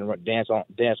Joe Mixon dance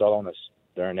all on us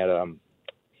during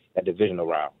that divisional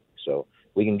round. So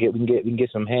we can get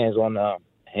some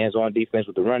hands-on defense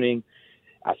with the running.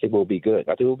 I think we'll be good.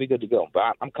 I think we'll be good to go.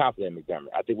 But I'm confident in McDermott.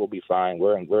 I think we'll be fine.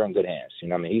 We're in good hands.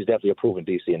 He's definitely a proven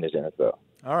DC in this NFL.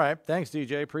 All right. Thanks,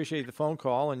 DJ. Appreciate the phone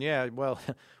call. And, yeah, well,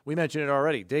 we mentioned it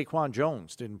already. Daquan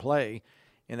Jones didn't play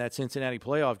in that Cincinnati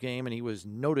playoff game, and he was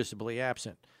noticeably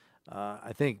absent.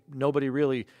 I think nobody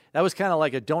really – that was kind of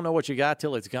like a don't know what you got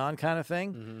till it's gone kind of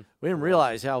thing. Mm-hmm. We didn't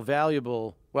realize how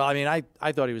valuable – well, I mean,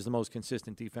 I thought he was the most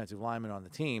consistent defensive lineman on the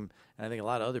team, and I think a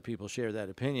lot of other people share that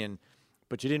opinion.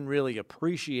 But you didn't really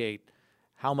appreciate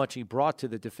how much he brought to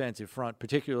the defensive front,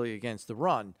 particularly against the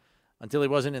run, until he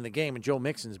wasn't in the game. And Joe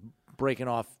Mixon's breaking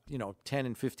off, 10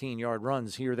 and 15-yard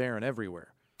runs here, there, and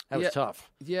everywhere. That was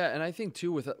tough. Yeah, and I think,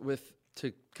 too, with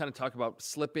to kind of talk about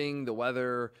slipping, the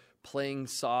weather, playing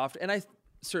soft, and I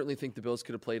certainly think the Bills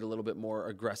could have played a little bit more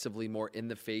aggressively, more in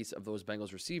the face of those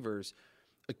Bengals receivers.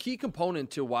 A key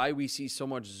component to why we see so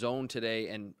much zone today,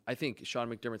 and I think Sean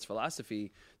McDermott's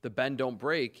philosophy, the bend, don't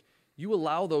break, you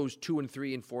allow those 2 and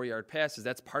 3 and 4 yard passes.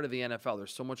 That's part of the NFL.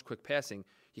 There's so much quick passing.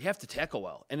 You have to tackle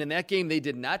well. And in that game, they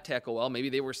did not tackle well. Maybe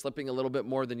they were slipping a little bit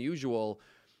more than usual.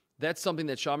 That's something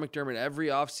that Sean McDermott, every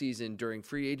offseason during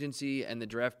free agency and the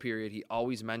draft period, he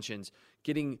always mentions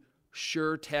getting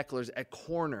sure tacklers at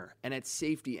corner and at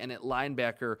safety and at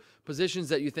linebacker, positions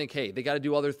that you think, hey, they got to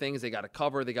do other things. They got to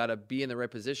cover. They got to be in the right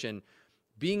position.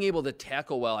 Being able to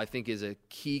tackle well, I think, is a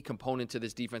key component to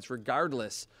this defense,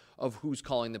 regardless of who's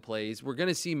calling the plays. We're going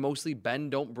to see mostly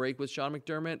bend, don't break with Sean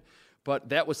McDermott, but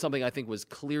that was something I think was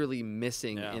clearly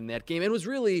missing in that game. It was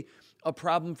really a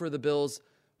problem for the Bills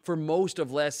for most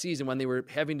of last season when they were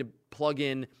having to plug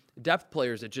in depth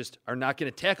players that just are not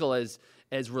going to tackle as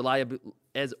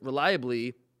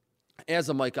reliably as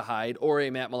a Micah Hyde or a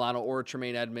Matt Milano or a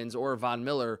Tremaine Edmonds or a Von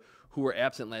Miller, who were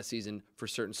absent last season for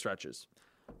certain stretches.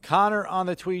 Connor on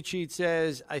the tweet sheet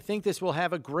says, I think this will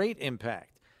have a great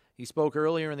impact. He spoke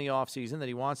earlier in the offseason that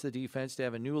he wants the defense to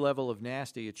have a new level of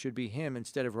nasty. It should be him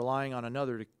instead of relying on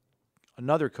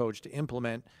another coach to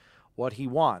implement what he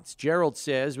wants. Gerald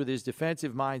says, with his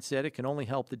defensive mindset, it can only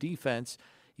help the defense.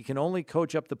 He can only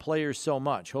coach up the players so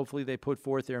much. Hopefully they put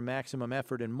forth their maximum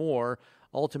effort and more.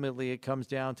 Ultimately, it comes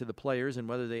down to the players and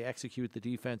whether they execute the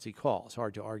defense he calls.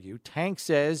 Hard to argue. Tank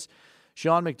says,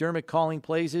 Sean McDermott calling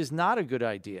plays is not a good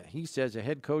idea. He says a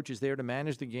head coach is there to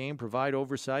manage the game, provide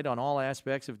oversight on all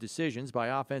aspects of decisions by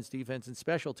offense, defense, and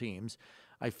special teams.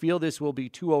 I feel this will be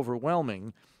too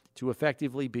overwhelming to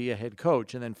effectively be a head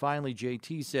coach. And then finally,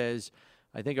 JT says,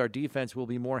 I think our defense will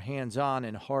be more hands-on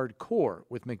and hardcore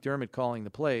with McDermott calling the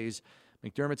plays.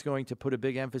 McDermott's going to put a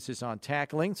big emphasis on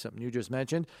tackling, something you just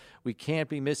mentioned. We can't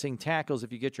be missing tackles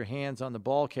if you get your hands on the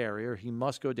ball carrier. He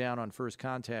must go down on first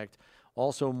contact.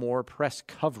 Also, more press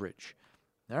coverage.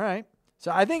 All right.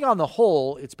 So I think on the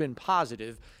whole, it's been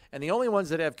positive. And the only ones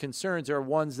that have concerns are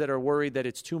ones that are worried that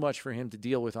it's too much for him to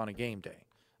deal with on a game day.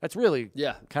 That's really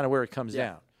kind of where it comes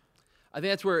down. I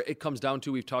think that's where it comes down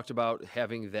to. We've talked about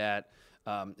having that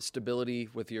stability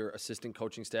with your assistant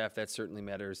coaching staff. That certainly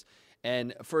matters.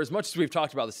 And for as much as we've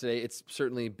talked about this today, it's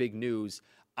certainly big news.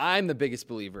 I'm the biggest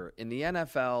believer in the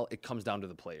NFL. It comes down to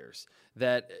the players.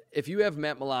 That if you have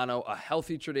Matt Milano, a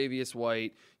healthy Tre'Davious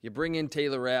White, you bring in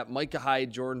Taylor Rapp, Micah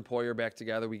Hyde, Jordan Poyer back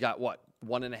together. We got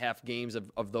 1.5 games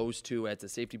of those two at the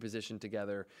safety position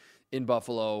together in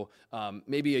Buffalo.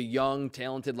 Maybe a young,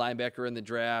 talented linebacker in the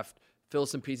draft. Fill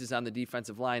some pieces on the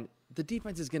defensive line. The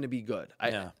defense is going to be good.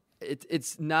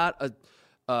 It's not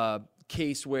a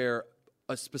case where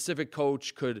a specific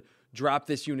coach could drop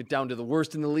this unit down to the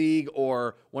worst in the league,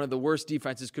 or one of the worst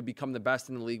defenses could become the best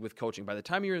in the league with coaching. By the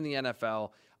time you're in the NFL,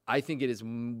 I think it is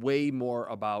way more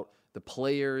about the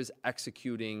players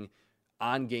executing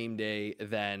on game day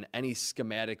than any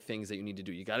schematic things that you need to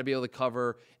do. You got to be able to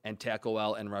cover and tackle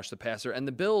well and rush the passer. And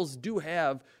the Bills do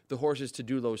have the horses to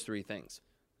do those three things.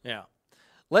 Yeah.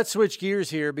 Let's switch gears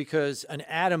here because an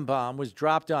atom bomb was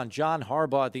dropped on John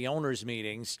Harbaugh at the owners'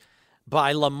 meetings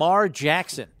by Lamar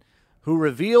Jackson, who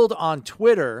revealed on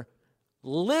Twitter,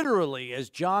 literally as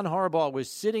John Harbaugh was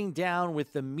sitting down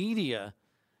with the media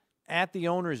at the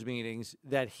owners' meetings,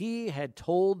 that he had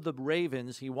told the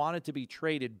Ravens he wanted to be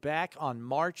traded back on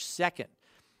March 2nd.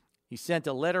 He sent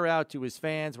a letter out to his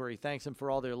fans where he thanks them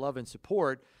for all their love and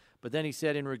support, But then he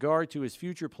said, in regard to his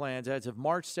future plans, as of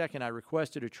March 2nd, I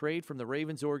requested a trade from the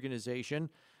Ravens organization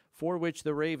for which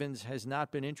the Ravens has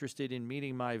not been interested in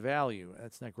meeting my value.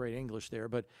 That's not great English there,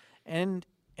 but and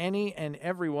any and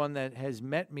everyone that has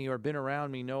met me or been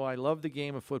around me know I love the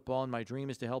game of football, and my dream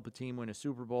is to help a team win a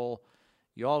Super Bowl.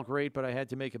 You all great, but I had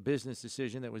to make a business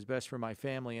decision that was best for my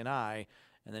family and I.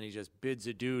 And then he just bids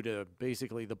adieu to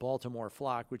basically the Baltimore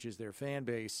flock, which is their fan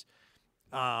base.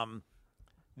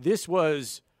 This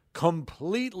was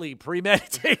completely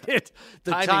premeditated,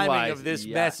 the timing of this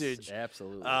message.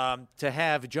 Absolutely. To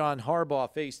have John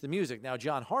Harbaugh face the music. Now,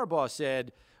 John Harbaugh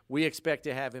said, we expect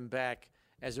to have him back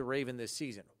as a Raven this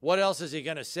season. What else is he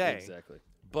going to say? Exactly.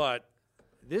 But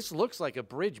this looks like a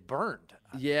bridge burned.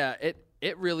 Yeah,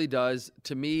 it really does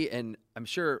to me, and I'm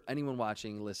sure anyone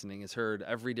watching, listening has heard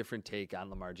every different take on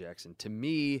Lamar Jackson. To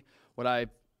me, what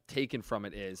I've taken from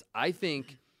it is I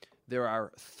think there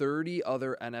are 30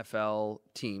 other NFL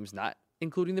teams, not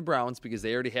including the Browns, because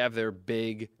they already have their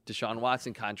big Deshaun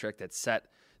Watson contract that set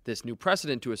this new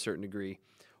precedent to a certain degree,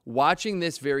 watching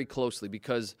this very closely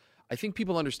because I think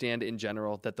people understand in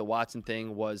general that the Watson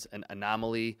thing was an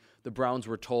anomaly. The Browns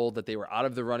were told that they were out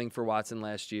of the running for Watson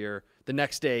last year. The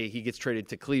next day, he gets traded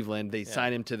to Cleveland. They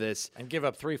sign him to this. And give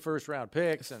up 3 first-round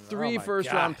picks. And Three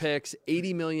first-round picks,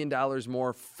 $80 million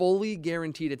more, fully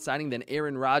guaranteed at signing than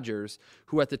Aaron Rodgers,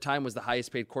 who at the time was the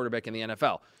highest-paid quarterback in the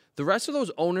NFL. The rest of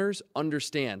those owners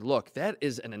understand, look, that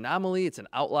is an anomaly. It's an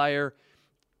outlier,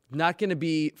 not going to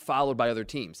be followed by other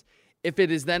teams. If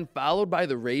it is then followed by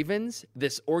the Ravens,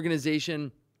 this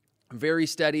organization, very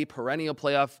steady, perennial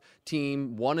playoff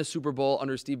team, won a Super Bowl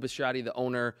under Steve Bisciotti, the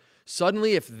owner.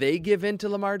 Suddenly, if they give in to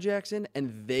Lamar Jackson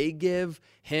and they give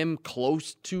him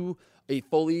close to a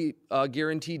fully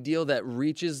guaranteed deal that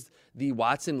reaches the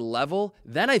Watson level,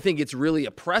 then I think it's really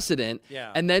a precedent.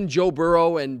 Yeah. And then Joe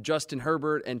Burrow and Justin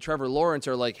Herbert and Trevor Lawrence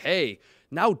are like, hey,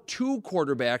 now 2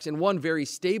 quarterbacks and one very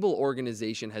stable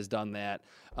organization has done that.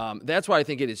 That's why I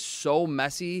think it is so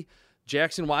messy.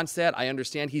 Jackson wants that. I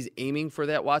understand he's aiming for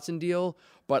that Watson deal,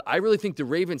 but I really think the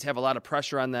Ravens have a lot of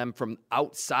pressure on them from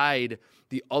outside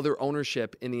the other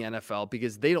ownership in the NFL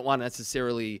because they don't want to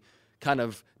necessarily kind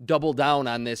of double down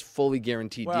on this fully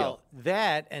guaranteed deal. Well,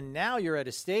 that, and now you're at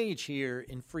a stage here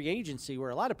in free agency where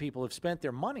a lot of people have spent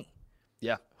their money.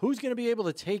 Yeah. Who's going to be able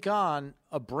to take on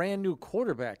a brand new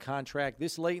quarterback contract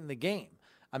this late in the game?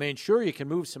 I mean, sure, you can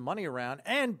move some money around.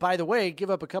 And, by the way, give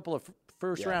up a couple of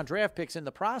first-round draft picks in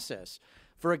the process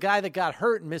for a guy that got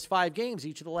hurt and missed 5 games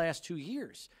each of the last 2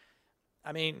 years.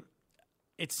 I mean,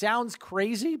 it sounds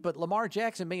crazy, but Lamar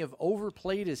Jackson may have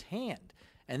overplayed his hand.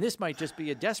 And this might just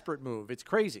be a desperate move. It's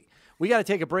crazy. We got to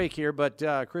take a break here, but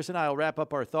Chris and I will wrap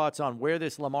up our thoughts on where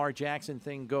this Lamar Jackson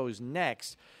thing goes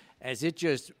next. As it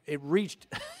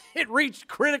reached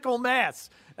critical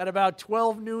mass at about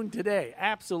 12 noon today.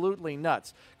 Absolutely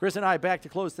nuts. Chris and I back to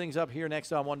close things up here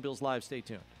next on One Bills Live. Stay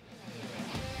tuned.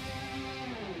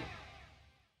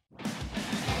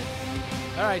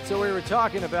 All right, so we were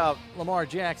talking about Lamar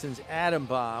Jackson's atom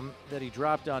bomb that he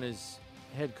dropped on his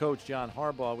head coach, John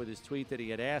Harbaugh, with his tweet that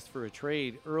he had asked for a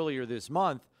trade earlier this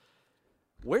month.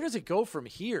 Where does it go from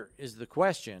here is the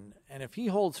question. And if he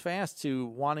holds fast to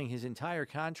wanting his entire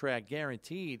contract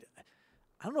guaranteed,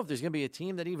 I don't know if there's going to be a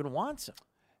team that even wants him.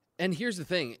 And here's the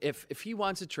thing. If he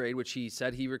wants a trade, which he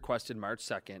said he requested March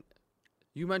 2nd,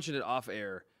 you mentioned it off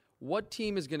air, what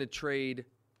team is going to trade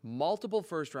multiple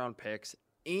first-round picks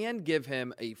and give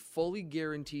him a fully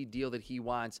guaranteed deal that he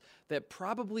wants that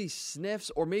probably sniffs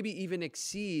or maybe even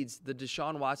exceeds the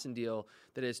Deshaun Watson deal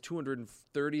that is $230,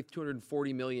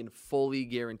 $240 million fully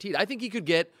guaranteed? I think he could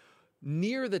get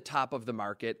near the top of the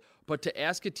market, but to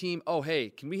ask a team, oh,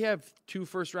 hey, can we have 2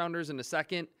 first-rounders in a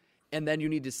second, and then you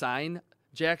need to sign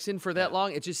Jackson for that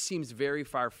long? It just seems very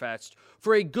far-fetched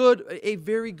for a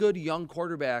very good young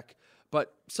quarterback,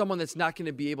 but someone that's not going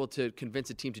to be able to convince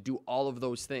a team to do all of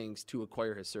those things to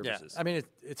acquire his services. Yeah. I mean,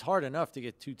 it's hard enough to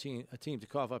get a team to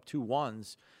cough up 2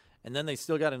 1s, and then they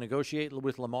still got to negotiate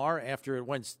with Lamar after it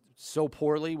went so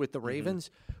poorly with the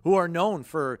Ravens, who are known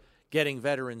for getting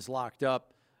veterans locked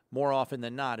up more often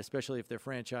than not, especially if they're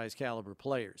franchise-caliber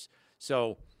players.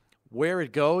 So where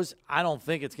it goes, I don't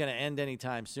think it's going to end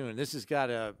anytime soon. This has got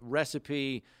a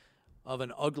recipe of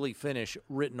an ugly finish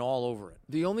written all over it.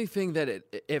 The only thing that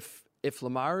if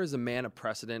Lamar is a man of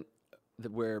precedent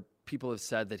where people have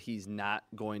said that he's not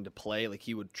going to play, like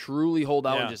he would truly hold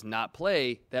out and just not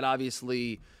play, that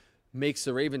obviously makes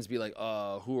the Ravens be like,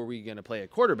 who are we going to play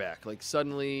at quarterback? Like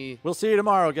suddenly. We'll see you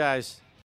tomorrow, guys.